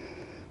listen.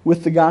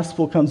 With the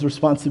gospel comes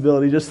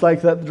responsibility, just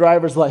like that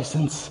driver's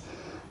license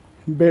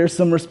bears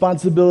some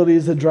responsibility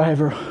as a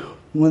driver.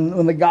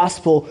 When the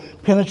gospel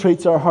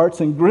penetrates our hearts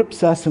and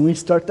grips us and we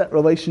start that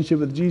relationship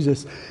with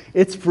Jesus,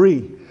 it's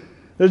free.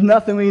 There's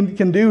nothing we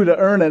can do to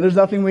earn it. There's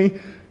nothing we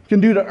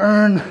can do to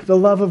earn the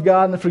love of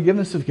God and the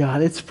forgiveness of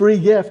God. It's a free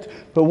gift.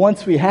 But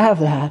once we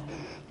have that,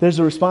 there's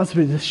a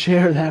responsibility to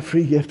share that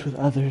free gift with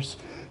others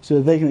so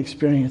that they can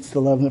experience the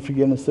love and the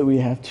forgiveness that we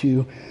have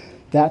too.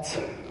 That's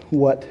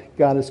what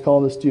God has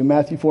called us to.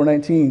 Matthew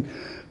 4:19,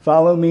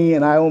 follow me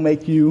and I will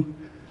make you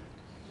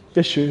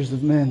fishers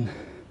of men.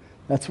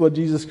 That's what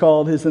Jesus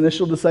called his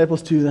initial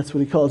disciples to. That's what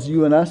he calls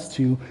you and us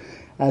to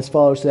as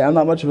followers today. I'm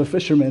not much of a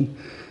fisherman.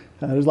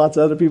 There's lots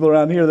of other people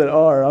around here that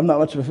are. I'm not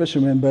much of a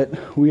fisherman,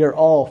 but we are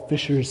all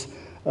fishers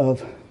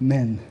of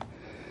men.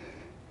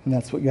 And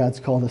that's what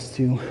God's called us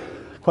to.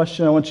 A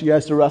question I want you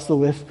guys to wrestle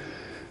with,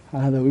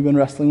 that we've been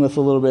wrestling with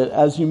a little bit.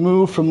 As you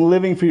move from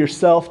living for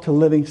yourself to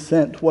living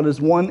sent, what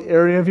is one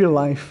area of your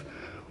life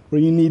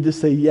where you need to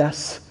say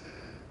yes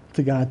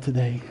to God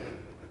today?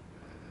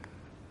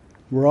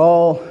 We're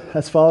all,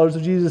 as followers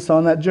of Jesus,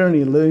 on that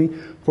journey, living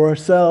for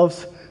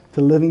ourselves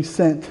to living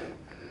sent.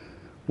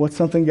 What's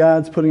something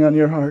God's putting on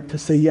your heart to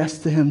say yes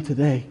to him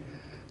today?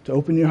 To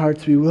open your heart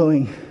to be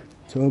willing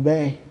to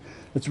obey.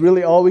 That's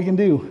really all we can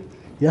do.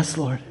 Yes,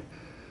 Lord.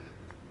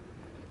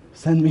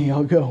 Send me,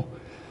 I'll go.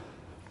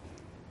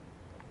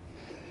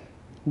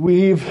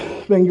 We've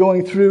been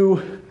going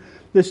through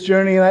this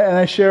journey, and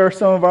I share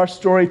some of our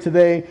story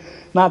today,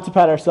 not to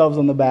pat ourselves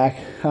on the back.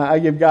 I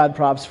give God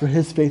props for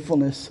his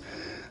faithfulness.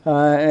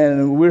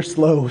 And we're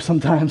slow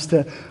sometimes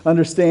to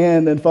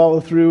understand and follow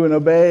through and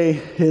obey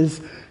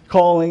his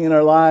calling in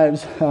our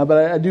lives.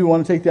 But I do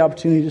want to take the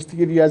opportunity just to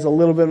give you guys a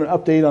little bit of an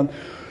update on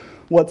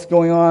what's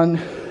going on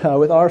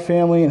with our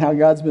family and how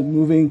God's been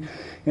moving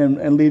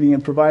and leading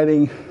and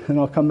providing. And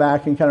I'll come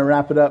back and kind of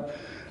wrap it up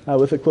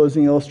with a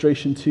closing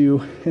illustration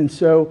too. And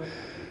so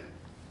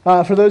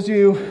for those of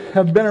you who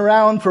have been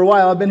around for a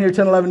while, I've been here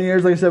 10, 11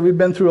 years. Like I said, we've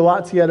been through a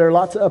lot together,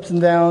 lots of ups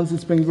and downs.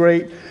 It's been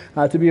great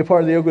to be a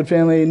part of the Oakwood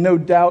family. No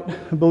doubt,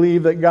 I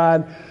believe that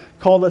God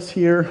called us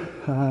here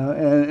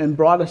and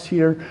brought us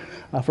here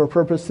for a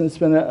purpose. And it's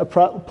been a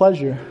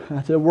pleasure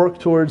to work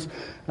towards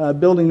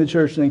building the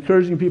church and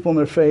encouraging people in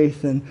their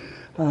faith and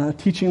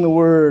teaching the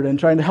Word and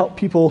trying to help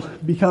people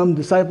become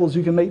disciples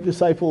who can make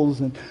disciples,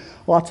 and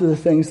lots of the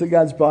things that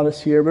God's brought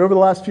us here. But over the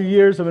last few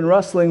years, I've been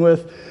wrestling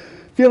with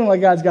feeling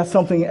like God's got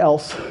something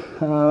else.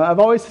 I've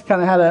always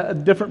kind of had a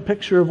different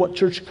picture of what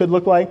church could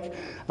look like.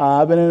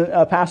 I've been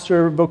a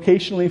pastor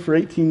vocationally for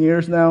 18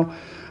 years now.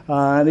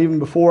 And even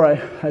before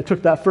I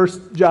took that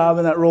first job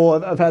in that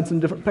role, I've had some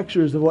different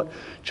pictures of what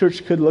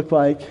church could look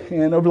like.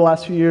 And over the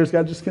last few years,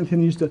 God just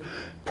continues to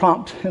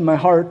prompt in my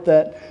heart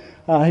that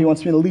He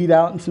wants me to lead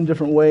out in some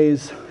different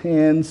ways.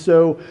 And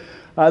so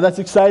that's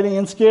exciting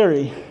and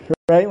scary,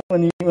 right?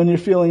 When you're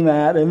feeling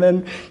that, and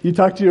then you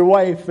talk to your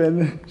wife,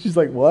 and she's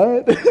like,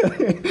 "What?"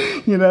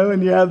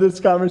 And you have this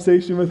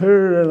conversation with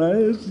her,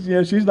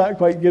 and she's not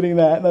quite getting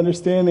that and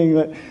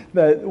understanding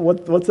that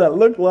what's that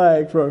look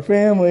like for our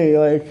family?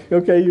 Like,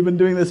 okay, you've been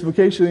doing this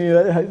vocationally,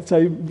 that's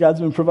how God's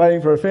been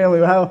providing for our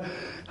family.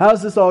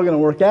 How's this all going to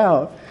work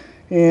out?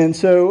 And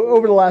so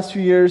over the last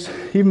few years,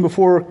 even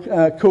before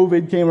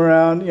COVID came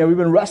around, we've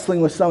been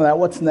wrestling with some of that.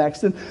 What's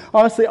next? And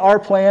honestly, our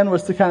plan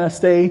was to kind of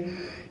stay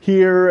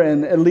here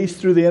and at least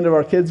through the end of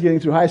our kids getting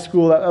through high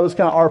school. That was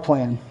kind of our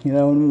plan,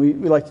 and we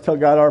like to tell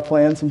God our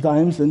plan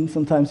sometimes, and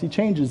sometimes He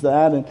changes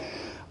that. And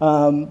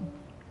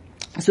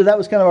so that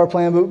was kind of our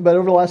plan. But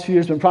over the last few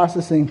years, been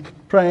processing,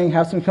 praying,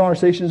 have some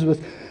conversations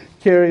with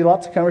Carrie,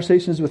 lots of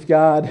conversations with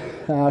God.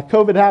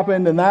 COVID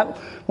happened, and that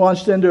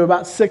launched into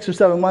about 6 or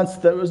 7 months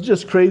that was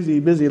just crazy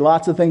busy.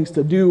 Lots of things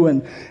to do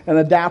and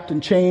adapt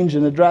and change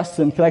and address,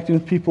 and connecting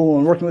with people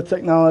and working with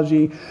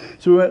technology.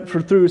 So we went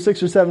through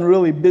 6 or 7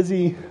 really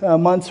busy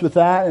months with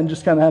that, and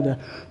just kind of had to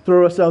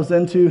throw ourselves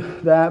into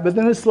that. But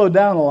then it slowed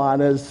down a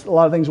lot as a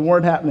lot of things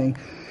weren't happening.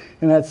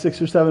 And I had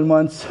 6 or 7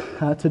 months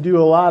to do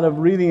a lot of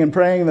reading and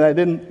praying that I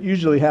didn't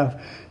usually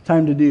have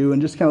time to do,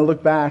 and just kind of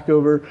look back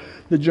over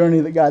the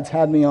journey that God's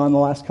had me on the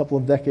last couple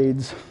of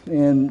decades.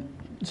 And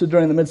so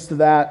during the midst of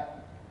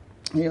that,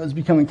 it was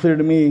becoming clear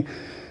to me,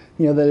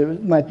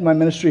 that my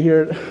ministry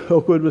here at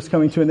Oakwood was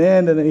coming to an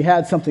end, and that He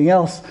had something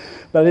else,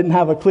 but I didn't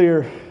have a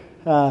clear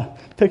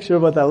picture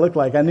of what that looked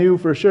like. I knew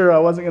for sure I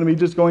wasn't going to be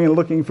just going and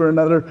looking for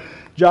another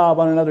job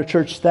on another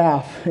church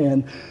staff,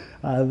 and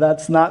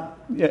that's not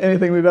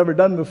anything we've ever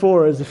done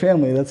before as a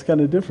family. That's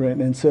kind of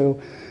different. And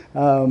so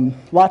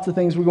lots of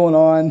things were going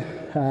on.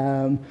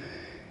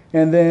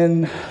 And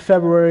then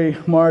February,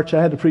 March,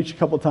 I had to preach a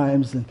couple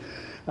times. And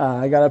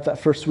I got up that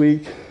first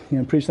week,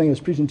 preached. I think I was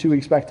preaching 2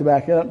 weeks back to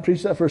back. I got up and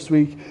preached that first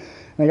week.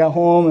 And I got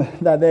home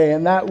that day.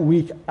 And that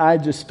week, I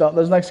just felt,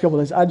 those next couple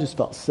of days, I just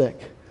felt sick.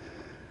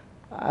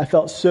 I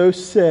felt so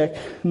sick,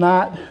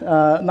 not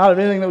of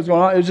anything that was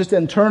going on. It was just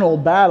an internal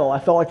battle. I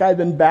felt like I'd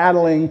been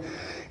battling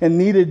and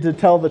needed to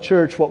tell the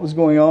church what was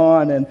going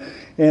on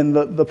and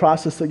the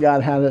process that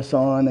God had us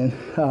on. And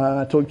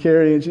I told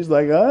Carrie, and she's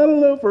like, "I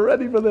don't know if we're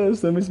ready for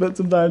this." And we spent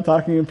some time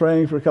talking and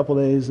praying for a couple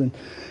of days. And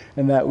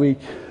that week,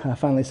 I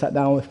finally sat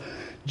down with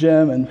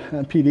Jim and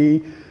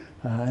PD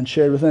and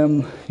shared with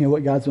them,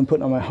 what God's been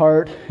putting on my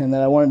heart, and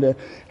that I wanted to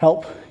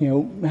help,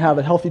 have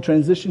a healthy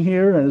transition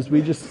here, and as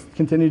we just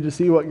continued to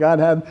see what God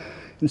had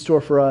in store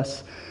for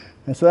us.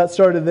 And so that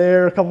started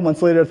there. A couple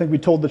months later, I think we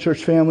told the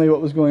church family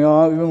what was going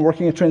on. We've been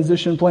working a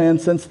transition plan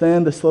since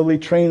then to slowly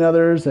train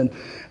others and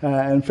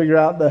figure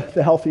out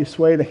the healthiest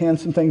way to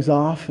hand some things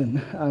off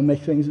and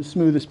make things as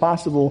smooth as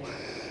possible.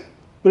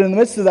 But in the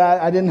midst of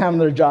that, I didn't have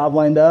another job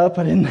lined up.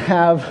 I didn't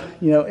have,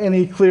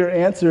 any clear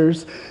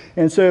answers.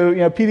 And so,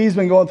 PD's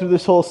been going through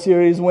this whole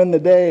series, Win the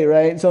Day,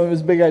 right? Some of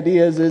his big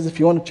ideas is if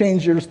you want to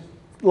change your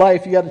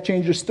life, you got to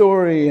change your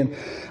story. And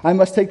I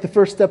must take the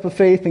first step of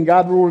faith, and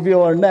God will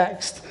reveal our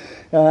next.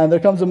 There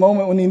comes a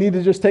moment when you need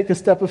to just take a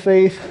step of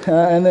faith,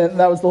 and then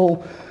that was the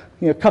whole,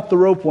 cut the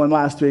rope one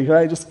last week,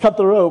 right? Just cut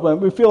the rope. And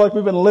we feel like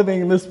we've been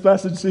living this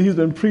message that he's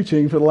been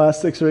preaching for the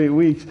last 6 or 8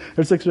 weeks,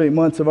 or 6 or 8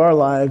 months of our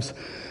lives,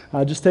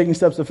 just taking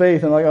steps of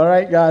faith. And like, all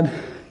right, God,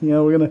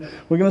 we're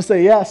gonna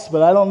say yes,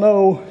 but I don't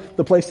know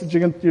the place that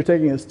you're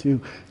taking us to.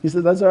 He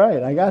said, that's all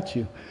right, I got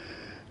you,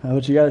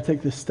 but you got to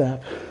take this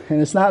step. And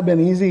it's not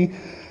been easy.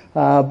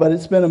 But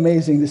it's been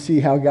amazing to see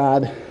how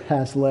God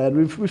has led.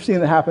 We've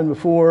seen it happen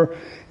before.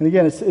 And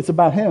again, it's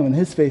about Him and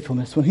His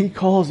faithfulness. When He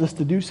calls us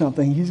to do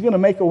something, He's going to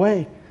make a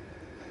way.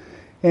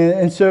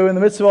 And so in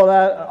the midst of all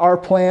that, our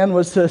plan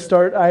was to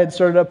start. I had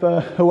started up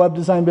a web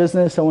design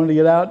business. I wanted to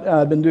get out.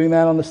 I'd been doing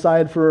that on the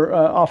side for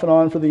off and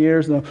on for the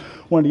years. And I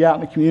wanted to get out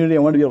in the community. I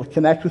wanted to be able to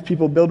connect with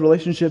people, build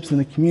relationships in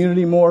the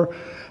community more.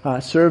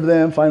 Serve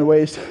them, find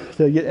ways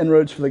to get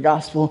inroads for the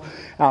gospel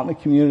out in the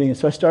community. And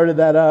so I started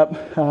that up.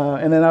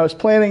 And then I was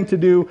planning to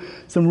do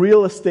some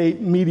real estate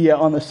media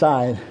on the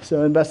side.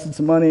 So I invested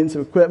some money in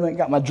some equipment,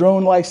 got my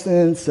drone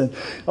license and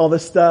all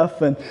this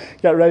stuff, and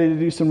got ready to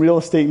do some real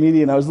estate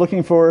media. And I was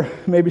looking for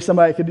maybe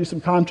somebody I could do some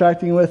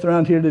contracting with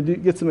around here to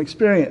get some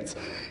experience.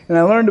 And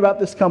I learned about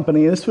this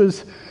company. This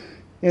was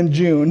in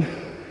June.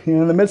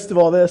 In the midst of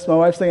all this, my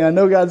wife's saying, I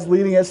know God's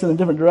leading us in a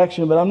different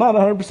direction, but I'm not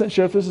 100%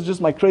 sure if this is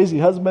just my crazy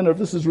husband or if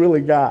this is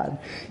really God.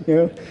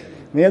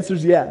 The answer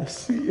is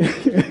yes.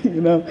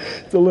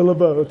 It's a little of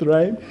both,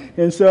 right?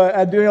 And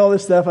so doing all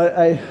this stuff,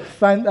 I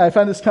find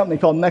this company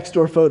called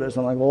Nextdoor Photos.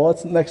 I'm like, well,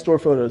 what's Nextdoor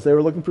Photos? They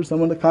were looking for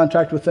someone to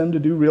contract with them to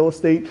do real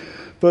estate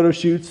photo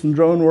shoots and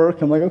drone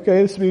work. I'm like,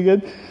 okay, this would be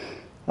good.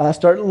 I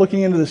start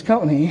looking into this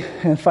company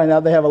and find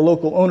out they have a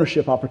local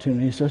ownership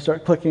opportunity. So I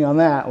start clicking on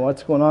that.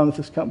 What's going on with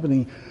this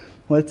company?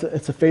 Well,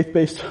 it's a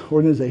faith-based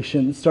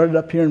organization. It started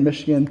up here in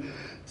Michigan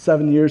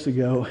 7 years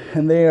ago,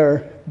 and they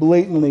are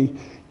blatantly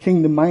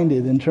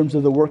kingdom-minded in terms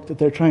of the work that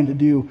they're trying to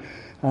do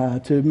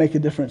to make a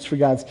difference for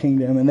God's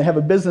kingdom. And they have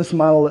a business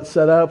model that's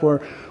set up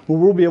where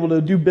we'll be able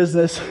to do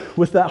business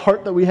with that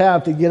heart that we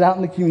have to get out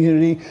in the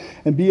community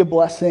and be a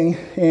blessing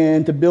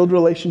and to build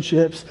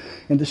relationships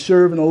and to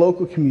serve in a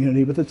local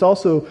community. But it's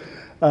also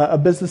a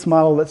business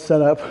model that's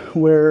set up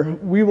where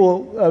we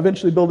will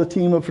eventually build a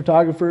team of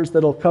photographers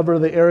that'll cover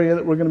the area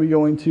that we're going to be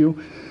going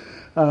to.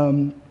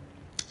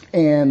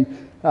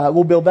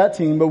 We'll build that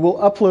team, but we'll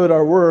upload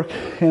our work,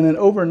 and then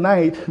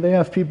overnight, they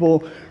have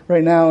people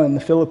right now in the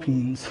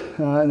Philippines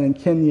and in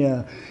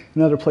Kenya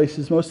and other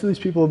places. Most of these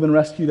people have been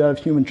rescued out of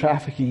human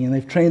trafficking, and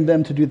they've trained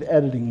them to do the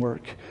editing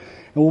work.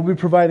 And we'll be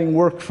providing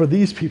work for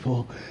these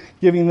people,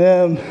 giving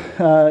them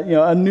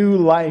a new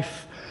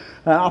life,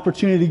 an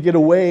opportunity to get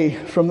away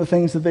from the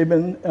things that they've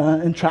been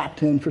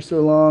entrapped in for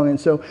so long. And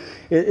so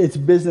it's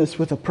business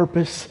with a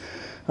purpose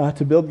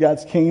to build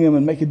God's kingdom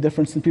and make a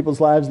difference in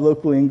people's lives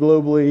locally and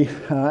globally.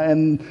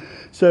 And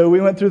so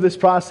we went through this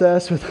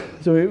process.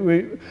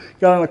 We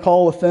got on a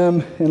call with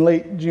them in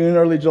late June,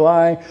 early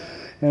July,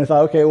 and I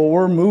thought, okay, well,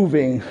 we're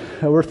moving.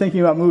 We're thinking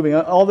about moving.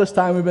 All this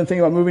time we've been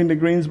thinking about moving to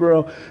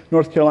Greensboro,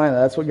 North Carolina.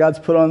 That's what God's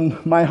put on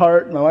my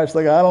heart. My wife's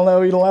like, I don't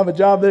know, you don't have a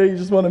job there, you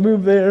just want to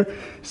move there.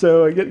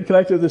 So I get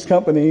connected with this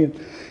company, and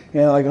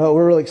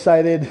we're really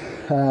excited.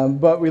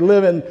 But we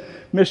live in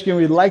Michigan,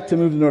 we'd like to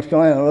move to North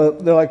Carolina.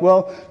 They're like,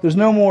 well, there's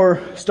no more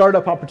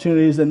startup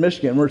opportunities in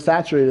Michigan. We're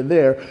saturated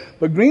there.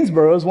 But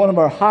Greensboro is one of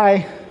our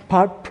high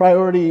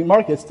priority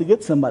markets to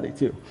get somebody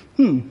to.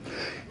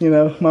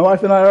 My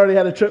wife and I already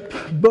had a trip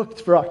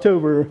booked for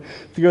October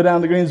to go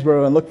down to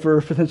Greensboro and look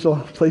for potential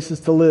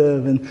places to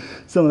live and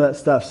some of that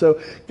stuff. So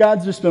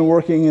God's just been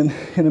working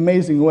in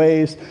amazing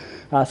ways.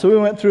 So we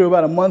went through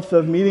about a month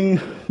of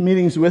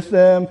meetings with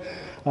them.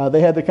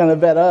 They had to kind of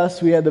vet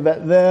us. We had to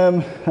vet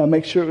them,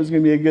 make sure it was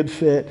going to be a good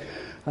fit.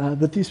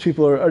 But these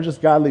people are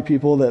just godly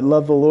people that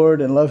love the Lord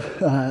and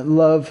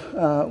love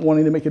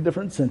wanting to make a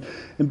difference and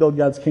build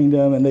God's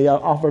kingdom. And they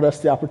offered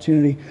us the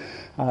opportunity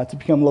to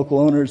become local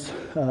owners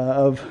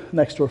of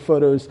Nextdoor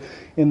Photos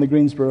in the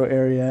Greensboro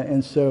area.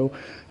 And so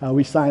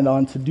we signed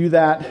on to do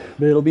that.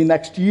 But it'll be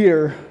next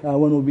year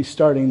when we'll be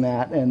starting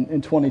that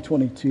in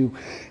 2022.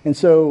 And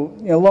so,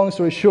 long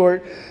story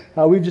short,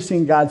 we've just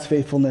seen God's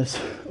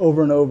faithfulness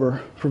over and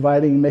over,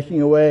 providing,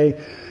 making a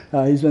way.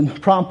 He's been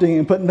prompting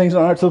and putting things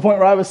on our heart to the point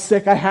where I was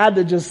sick. I had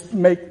to just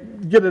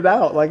get it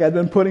out. Like I'd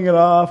been putting it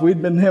off.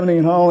 We'd been hemming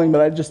and hawing, but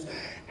I just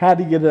had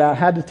to get it out.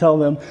 Had to tell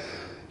them,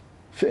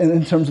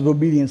 in terms of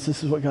obedience,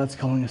 this is what God's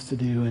calling us to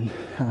do.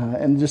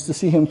 And just to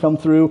see him come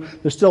through.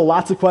 There's still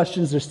lots of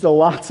questions. There's still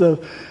lots of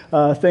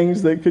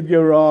things that could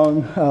go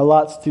wrong,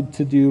 lots to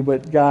do.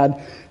 But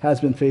God has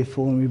been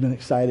faithful, and we've been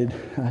excited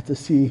to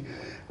see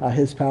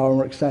his power, and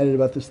we're excited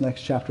about this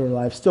next chapter of our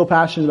life. Still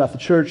passionate about the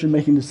church and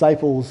making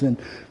disciples, and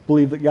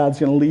believe that God's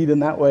going to lead in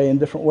that way in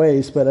different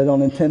ways, but I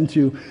don't intend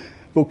to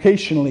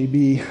vocationally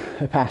be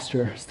a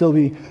pastor. Still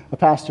be a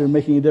pastor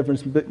making a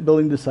difference,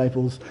 building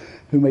disciples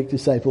who make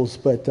disciples,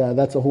 but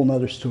that's a whole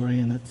nother story,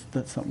 and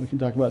that's something we can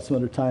talk about some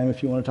other time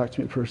if you want to talk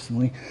to me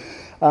personally.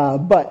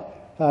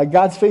 But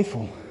God's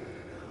faithful.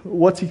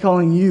 What's he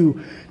calling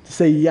you to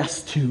say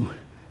yes to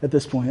at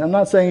this point? I'm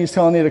not saying he's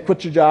telling you to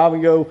quit your job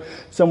and go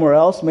somewhere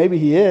else. Maybe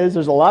he is.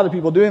 There's a lot of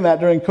people doing that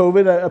during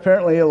COVID.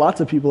 Apparently,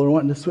 lots of people are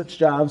wanting to switch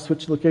jobs,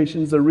 switch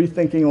locations. They're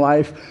rethinking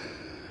life.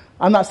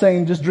 I'm not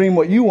saying just dream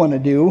what you want to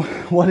do.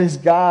 What is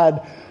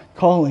God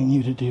calling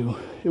you to do?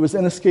 It was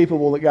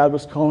inescapable that God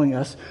was calling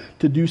us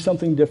to do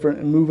something different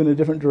and move in a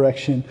different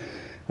direction.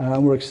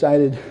 We're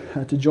excited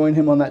to join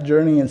him on that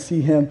journey and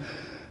see him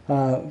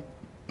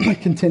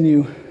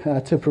continue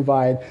to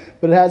provide.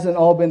 But it hasn't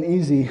all been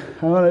easy.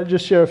 I want to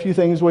just share a few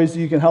things, ways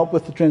that you can help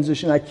with the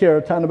transition. I care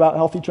a ton about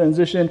healthy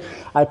transition.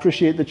 I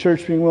appreciate the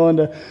church being willing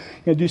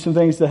to do some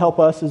things to help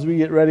us as we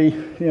get ready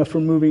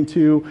for moving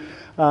to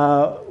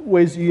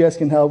ways that you guys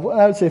can help.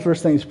 I would say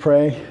first thing is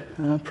pray.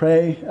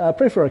 Pray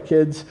for our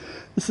kids.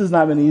 This has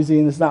not been easy,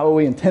 and it's not what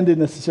we intended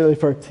necessarily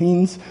for our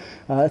teens.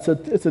 It's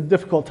a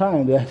difficult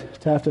time to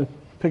have to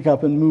pick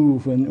up and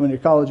move when you're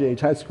college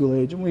age, high school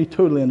age, and we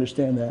totally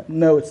understand that.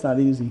 No, it's not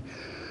easy.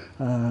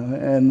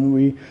 And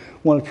we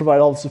want to provide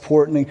all the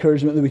support and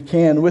encouragement that we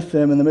can with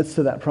them in the midst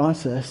of that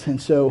process.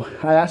 And so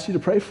I ask you to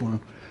pray for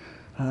them,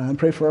 and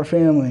pray for our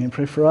family, and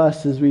pray for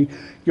us as we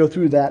go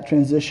through that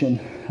transition,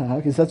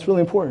 because that's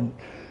really important,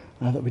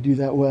 that we do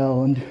that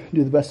well and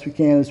do the best we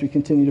can as we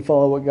continue to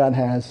follow what God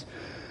has.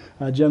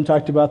 Jim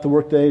talked about the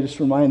workday, just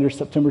a reminder,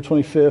 September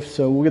 25th,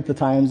 so we'll get the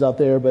times out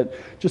there, but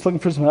just looking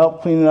for some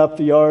help cleaning up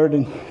the yard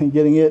and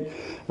getting it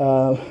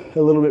a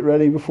little bit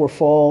ready before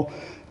fall.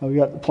 We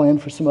got the plan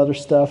for some other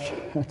stuff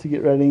to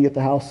get ready and get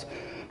the house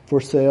for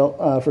sale.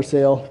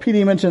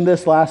 PD mentioned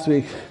this last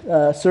week,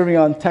 serving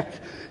on tech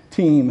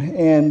team.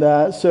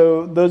 And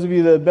so those of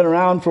you that have been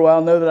around for a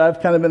while know that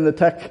I've kind of been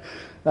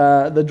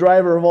the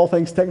driver of all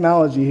things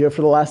technology here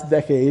for the last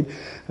decade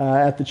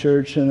at the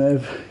church, and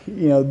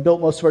I've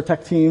built most of our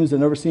tech teams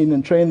and overseen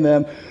and trained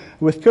them.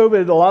 With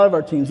COVID, a lot of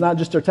our teams, not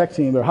just our tech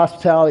team, but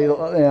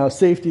hospitality,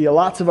 safety,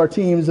 lots of our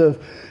teams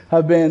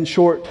have been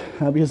short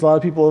because a lot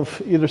of people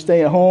have either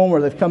stayed at home or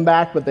they've come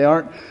back, but they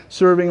aren't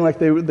serving like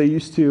they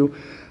used to.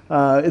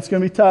 It's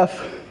going to be tough,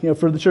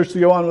 for the church to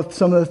go on with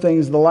some of the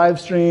things, the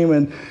live stream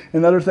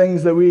and other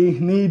things that we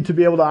need to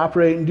be able to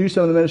operate and do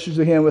some of the ministries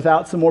we can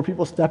without some more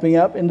people stepping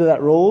up into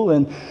that role.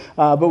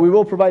 But we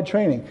will provide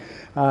training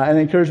and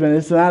encouragement.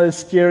 It's not as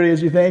scary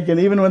as you think.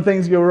 And even when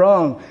things go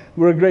wrong,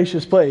 we're a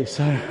gracious place.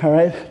 All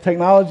right,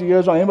 technology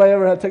goes wrong. Anybody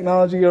ever had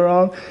technology go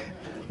wrong?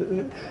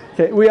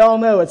 Okay, we all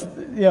know it's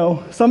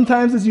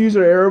sometimes it's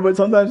user error, but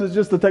sometimes it's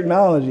just the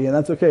technology, and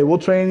that's okay. We'll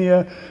train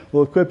you,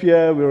 we'll equip you.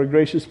 We're a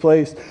gracious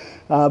place.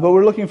 But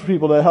we're looking for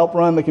people to help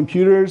run the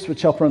computers,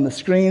 which help run the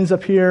screens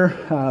up here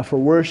for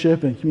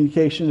worship and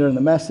communication during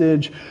the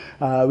message.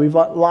 We've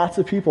got lots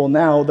of people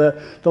now.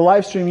 The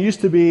live stream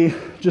used to be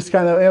just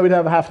kind of, we'd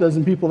have a half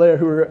dozen people there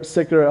who were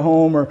sick or at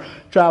home or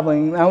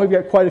traveling. Now we've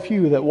got quite a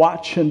few that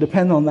watch and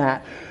depend on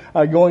that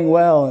going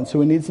well. And so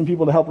we need some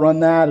people to help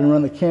run that and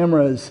run the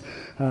cameras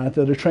that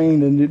are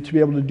trained and to be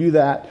able to do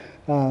that.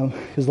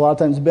 Because a lot of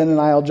times Ben and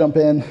I will jump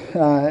in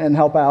and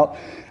help out.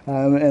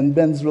 And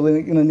Ben's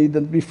really going to need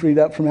to be freed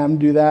up from having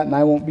to do that, and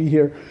I won't be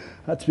here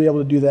to be able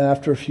to do that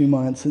after a few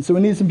months. And so we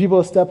need some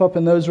people to step up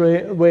in those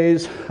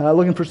ways,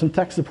 looking for some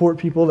tech support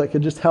people that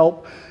could just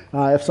help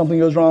if something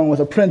goes wrong with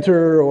a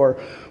printer or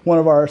one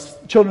of our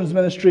children's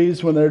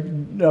ministries when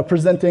they're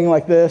presenting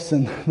like this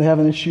and they have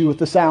an issue with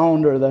the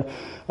sound or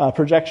the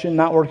projection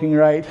not working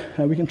right.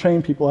 We can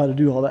train people how to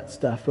do all that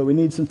stuff, but we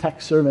need some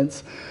tech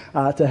servants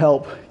to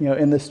help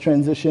in this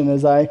transition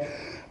as I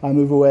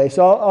move away.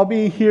 So I'll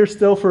be here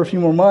still for a few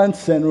more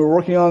months, and we're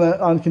working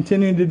on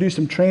continuing to do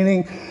some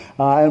training,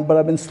 but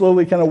I've been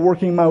slowly kind of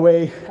working my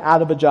way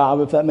out of a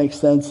job, if that makes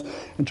sense,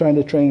 and trying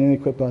to train and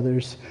equip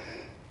others.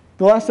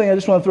 The last thing I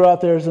just want to throw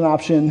out there is an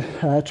option,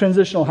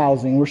 transitional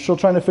housing. We're still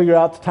trying to figure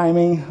out the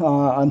timing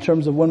in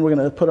terms of when we're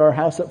going to put our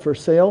house up for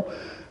sale.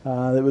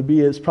 That would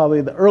be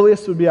probably the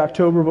earliest would be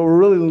October, but we're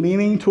really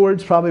leaning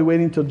towards probably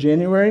waiting till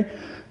January,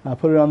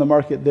 put it on the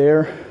market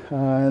there,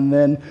 and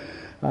then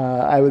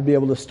I would be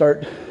able to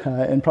start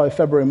in probably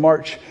February,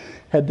 March,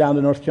 head down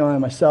to North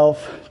Carolina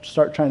myself,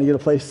 start trying to get a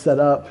place set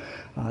up,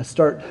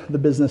 start the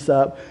business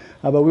up.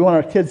 But we want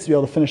our kids to be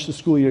able to finish the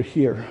school year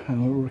here.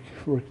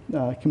 We're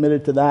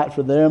committed to that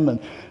for them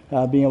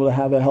and being able to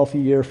have a healthy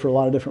year for a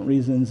lot of different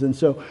reasons. And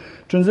so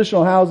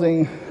transitional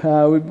housing,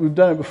 we've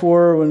done it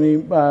before when we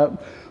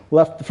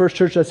left the first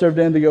church I served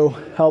in to go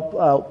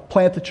help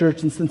plant the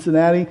church in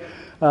Cincinnati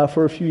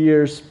for a few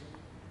years.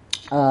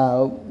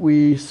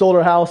 We sold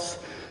our house.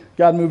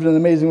 God moved in an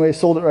amazing way,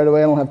 sold it right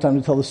away. I don't have time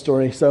to tell the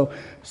story. So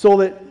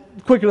sold it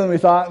quicker than we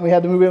thought, and we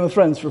had to move in with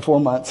friends for 4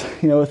 months,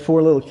 with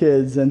 4 little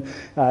kids, and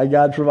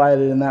God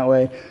provided in that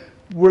way.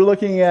 We're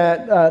looking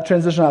at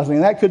transitional housing,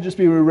 and that could just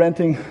be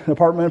renting an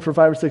apartment for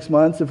 5 or 6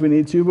 months if we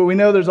need to, but we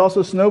know there's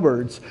also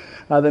snowbirds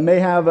that may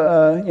have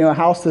a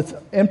house that's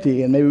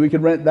empty, and maybe we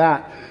could rent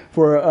that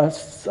for a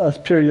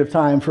period of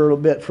time, for a little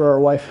bit, for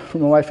my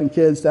wife and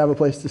kids to have a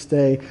place to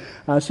stay.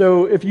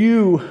 So if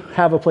you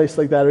have a place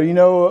like that,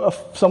 or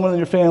someone in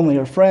your family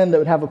or a friend that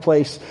would have a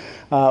place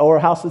or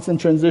a house that's in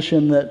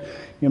transition that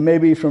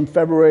maybe from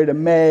February to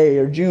May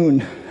or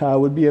June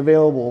would be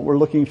available, we're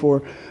looking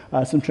for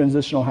some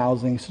transitional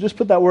housing. So just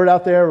put that word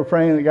out there. We're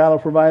praying that God will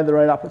provide the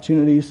right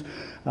opportunities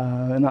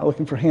and not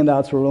looking for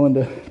handouts. We're willing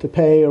to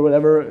pay or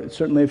whatever.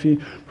 Certainly if He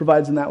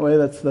provides in that way,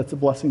 that's a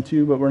blessing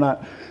too, but we're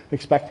not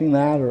expecting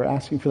that or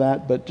asking for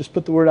that. But just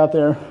put the word out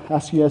there.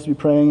 Ask you guys to be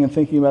praying and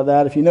thinking about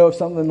that. If you know of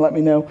something, let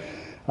me know,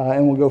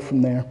 and we'll go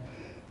from there.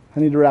 I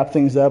need to wrap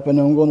things up. I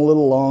know I'm going a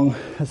little long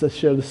as I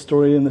share this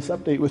story and this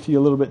update with you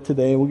a little bit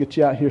today. We'll get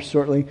you out here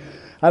shortly.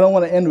 I don't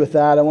want to end with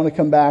that. I want to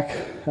come back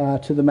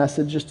to the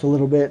message just a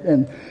little bit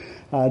and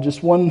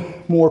just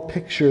one more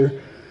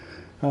picture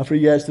for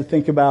you guys to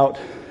think about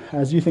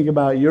as you think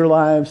about your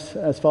lives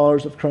as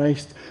followers of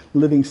Christ,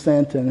 living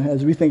sent, and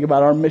as we think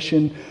about our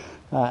mission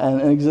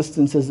and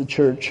existence as a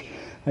church.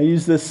 I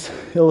used this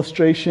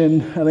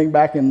illustration, I think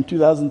back in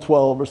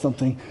 2012 or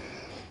something.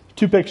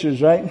 2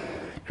 pictures, right?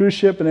 Cruise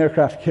ship and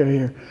aircraft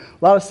carrier.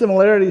 A lot of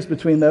similarities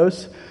between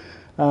those.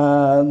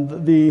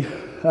 The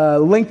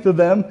length of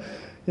them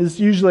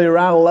is usually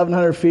around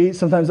 1,100 feet,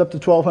 sometimes up to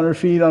 1,200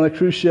 feet on a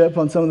cruise ship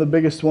on some of the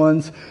biggest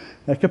ones.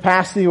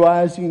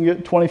 Capacity-wise, you can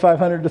get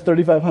 2,500 to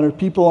 3,500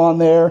 people on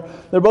there.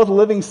 They're both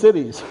living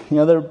cities.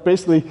 They're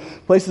basically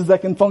places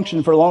that can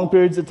function for long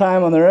periods of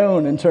time on their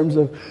own in terms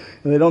of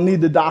they don't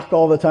need to dock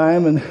all the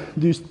time and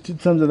do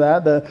some of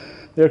that. The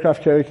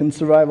aircraft carrier can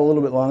survive a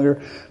little bit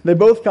longer. They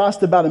both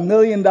cost about $1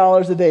 million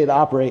a day to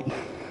operate.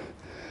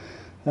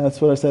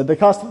 That's what I said.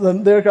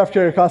 The aircraft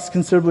carrier costs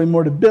considerably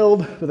more to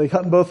build, but they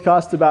both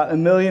cost about $1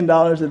 million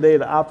a day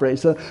to operate.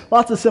 So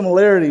lots of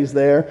similarities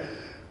there,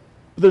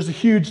 but there's a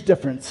huge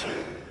difference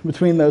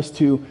between those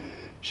two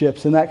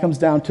ships, and that comes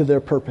down to their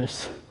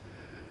purpose.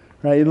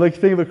 Right? You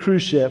think of a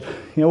cruise ship.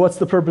 What's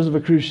the purpose of a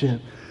cruise ship?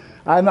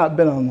 I've not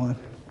been on one.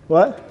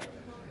 What?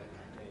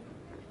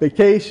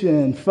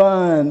 Vacation,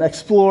 fun,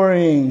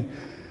 exploring,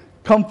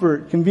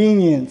 comfort,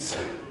 convenience,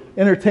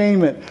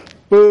 entertainment,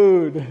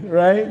 food,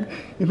 right?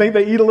 You think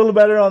they eat a little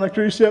better on a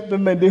cruise ship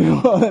than they do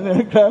on an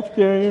aircraft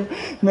carrier?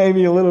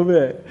 Maybe a little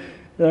bit,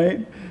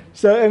 right?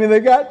 So, they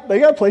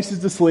got places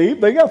to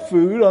sleep. They got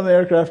food on the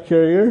aircraft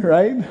carrier,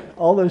 right?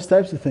 All those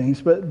types of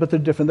things, but they're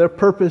different. Their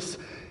purpose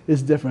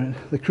is different.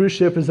 The cruise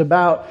ship is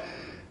about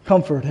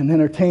comfort and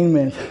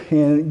entertainment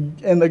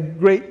and the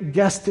great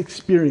guest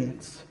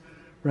experience,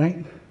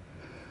 right?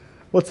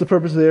 What's the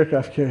purpose of the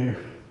aircraft carrier?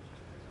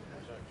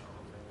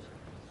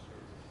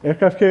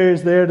 Aircraft carrier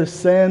is there to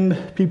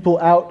send people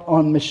out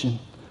on mission.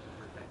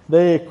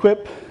 They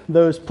equip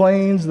those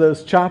planes,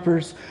 those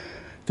choppers,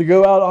 to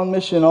go out on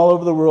mission all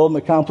over the world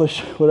and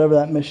accomplish whatever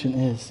that mission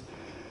is.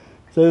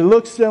 So they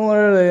look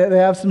similar, they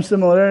have some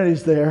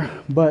similarities there,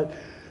 but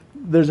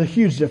there's a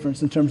huge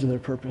difference in terms of their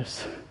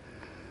purpose.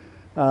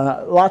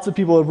 Lots of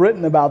people have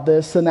written about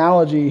this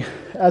analogy.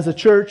 As a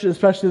church,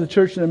 especially the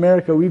church in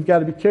America, we've got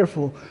to be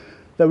careful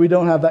that we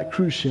don't have that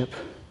cruise ship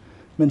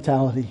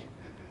mentality,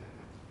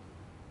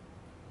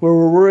 where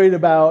we're worried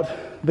about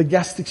the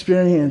guest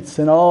experience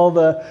and all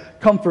the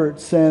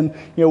comforts and,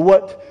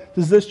 what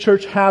does this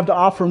church have to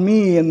offer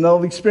me and all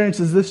the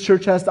experiences this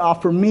church has to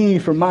offer me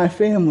for my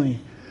family.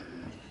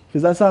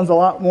 Because that sounds a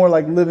lot more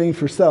like living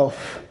for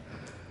self.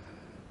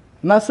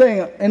 I'm not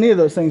saying any of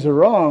those things are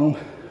wrong.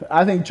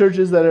 I think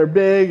churches that are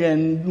big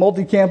and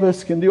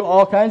multi-campus can do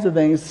all kinds of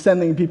things,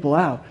 sending people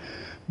out.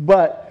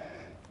 But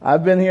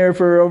I've been here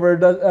for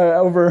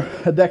over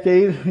a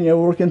decade,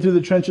 working through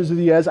the trenches with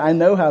you guys. I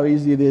know how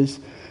easy it is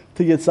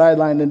to get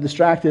sidelined and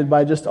distracted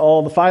by just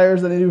all the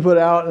fires that need to be put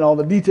out and all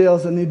the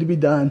details that need to be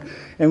done.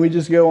 And we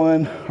just go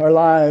on our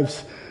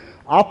lives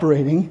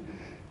operating,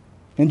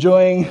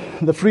 enjoying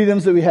the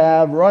freedoms that we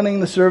have, running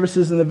the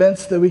services and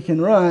events that we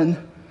can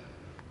run.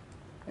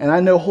 And I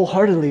know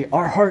wholeheartedly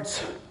our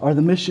hearts are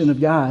the mission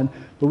of God,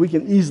 but we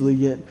can easily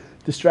get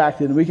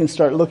distracted and we can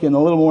start looking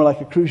a little more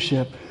like a cruise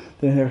ship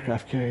than an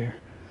aircraft carrier.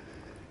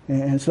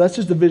 And so that's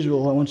just a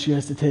visual I want you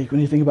guys to take when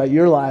you think about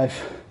your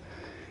life.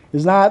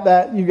 It's not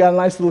that you've got a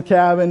nice little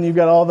cabin, you've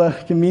got all the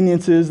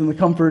conveniences and the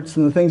comforts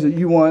and the things that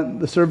you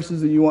want, the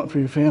services that you want for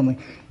your family.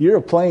 You're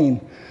a plane.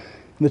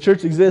 And the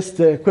church exists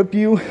to equip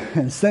you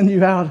and send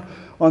you out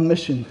on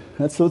mission.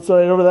 That's what's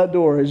right over that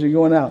door as you're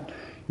going out.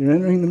 You're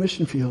entering the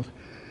mission field.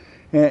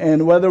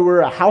 And whether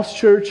we're a house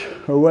church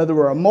or whether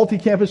we're a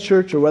multi-campus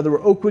church or whether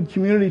we're Oakwood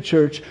Community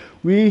Church,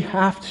 we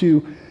have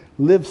to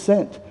live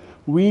sent.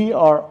 We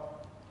are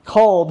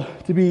called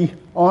to be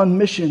on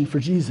mission for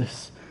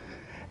Jesus.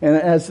 And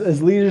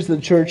as leaders of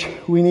the church,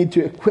 we need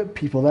to equip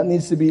people. That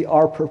needs to be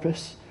our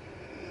purpose.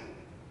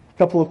 A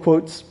couple of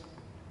quotes.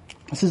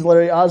 This is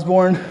Larry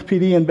Osborne.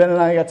 PD and Ben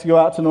and I got to go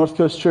out to North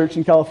Coast Church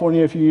in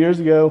California a few years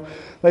ago.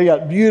 They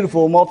got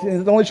beautiful,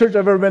 the only church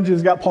I've ever been to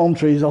has got palm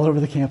trees all over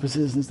the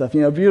campuses and stuff.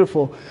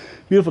 Beautiful,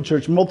 beautiful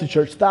church,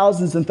 multi-church,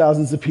 thousands and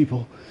thousands of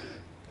people.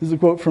 This is a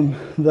quote from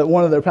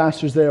one of their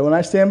pastors there. When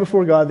I stand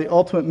before God, the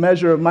ultimate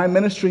measure of my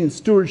ministry and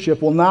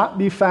stewardship will not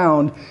be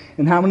found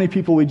in how many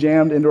people we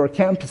jammed into our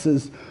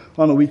campuses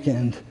on a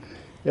weekend.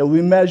 It will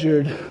be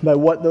measured by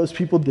what those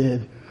people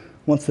did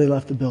once they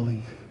left the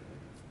building.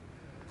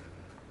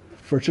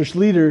 For church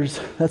leaders,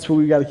 that's what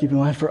we've got to keep in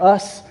mind. For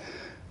us,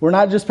 we're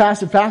not just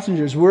passive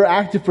passengers. We're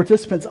active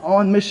participants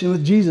on mission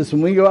with Jesus.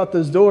 When we go out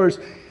those doors,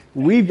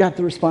 we've got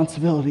the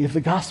responsibility of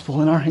the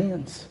gospel in our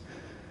hands.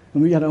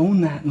 And we got to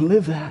own that and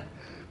live that.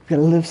 We've got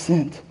to live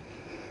sent.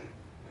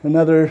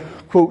 Another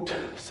quote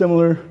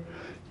similar,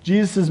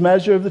 Jesus'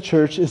 measure of the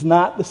church is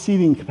not the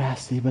seating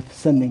capacity, but the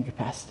sending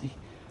capacity.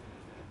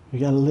 We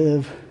got to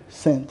live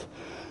sent.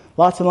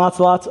 Lots and lots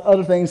and lots of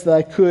other things that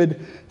I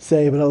could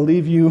say, but I'll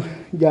leave you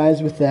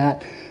guys with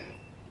that.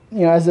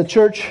 As a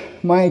church,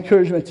 my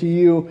encouragement to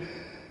you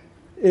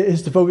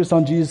is to focus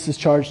on Jesus'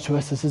 charge to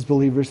us as his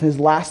believers. His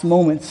last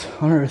moments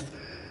on earth,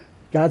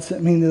 God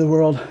sent me into the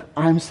world.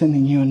 I'm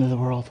sending you into the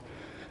world.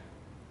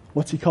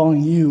 What's he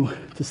calling you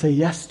to say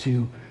yes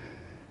to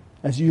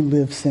as you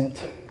live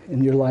sent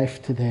in your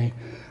life today?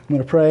 I'm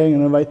going to pray. I'm going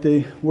to invite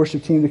the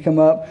worship team to come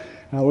up.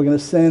 We're going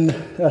to sing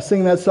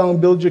that song,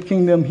 Build Your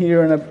Kingdom,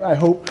 here, and I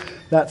hope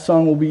that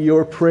song will be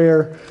your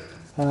prayer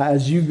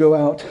as you go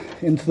out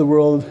into the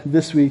world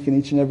this week and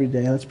each and every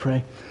day. Let's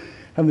pray.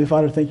 Heavenly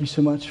Father, thank you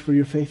so much for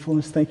your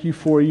faithfulness. Thank you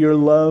for your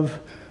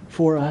love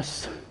for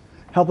us.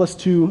 Help us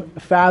to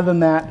fathom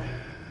that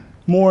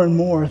more and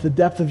more, the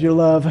depth of your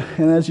love.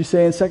 And as you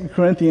say in 2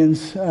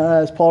 Corinthians,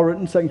 as Paul wrote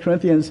in 2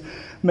 Corinthians,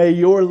 may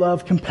your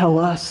love compel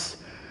us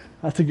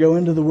to go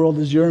into the world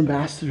as your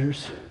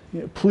ambassadors,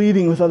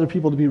 pleading with other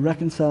people to be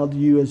reconciled to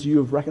you as you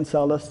have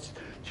reconciled us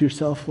to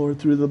yourself, Lord,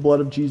 through the blood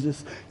of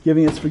Jesus,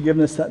 giving us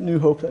forgiveness, that new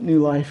hope, that new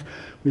life.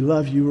 We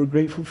love you. We're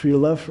grateful for your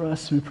love for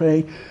us. And we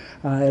pray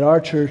at our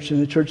church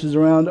and the churches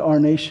around our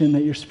nation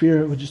that your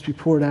Spirit would just be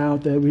poured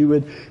out, that we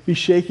would be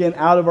shaken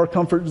out of our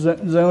comfort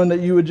zone,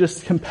 that you would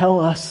just compel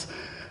us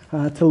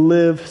to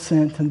live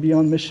sent and be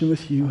on mission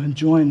with you and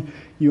join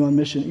you on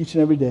mission each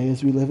and every day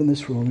as we live in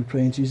this world. We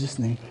pray in Jesus'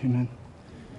 name. Amen.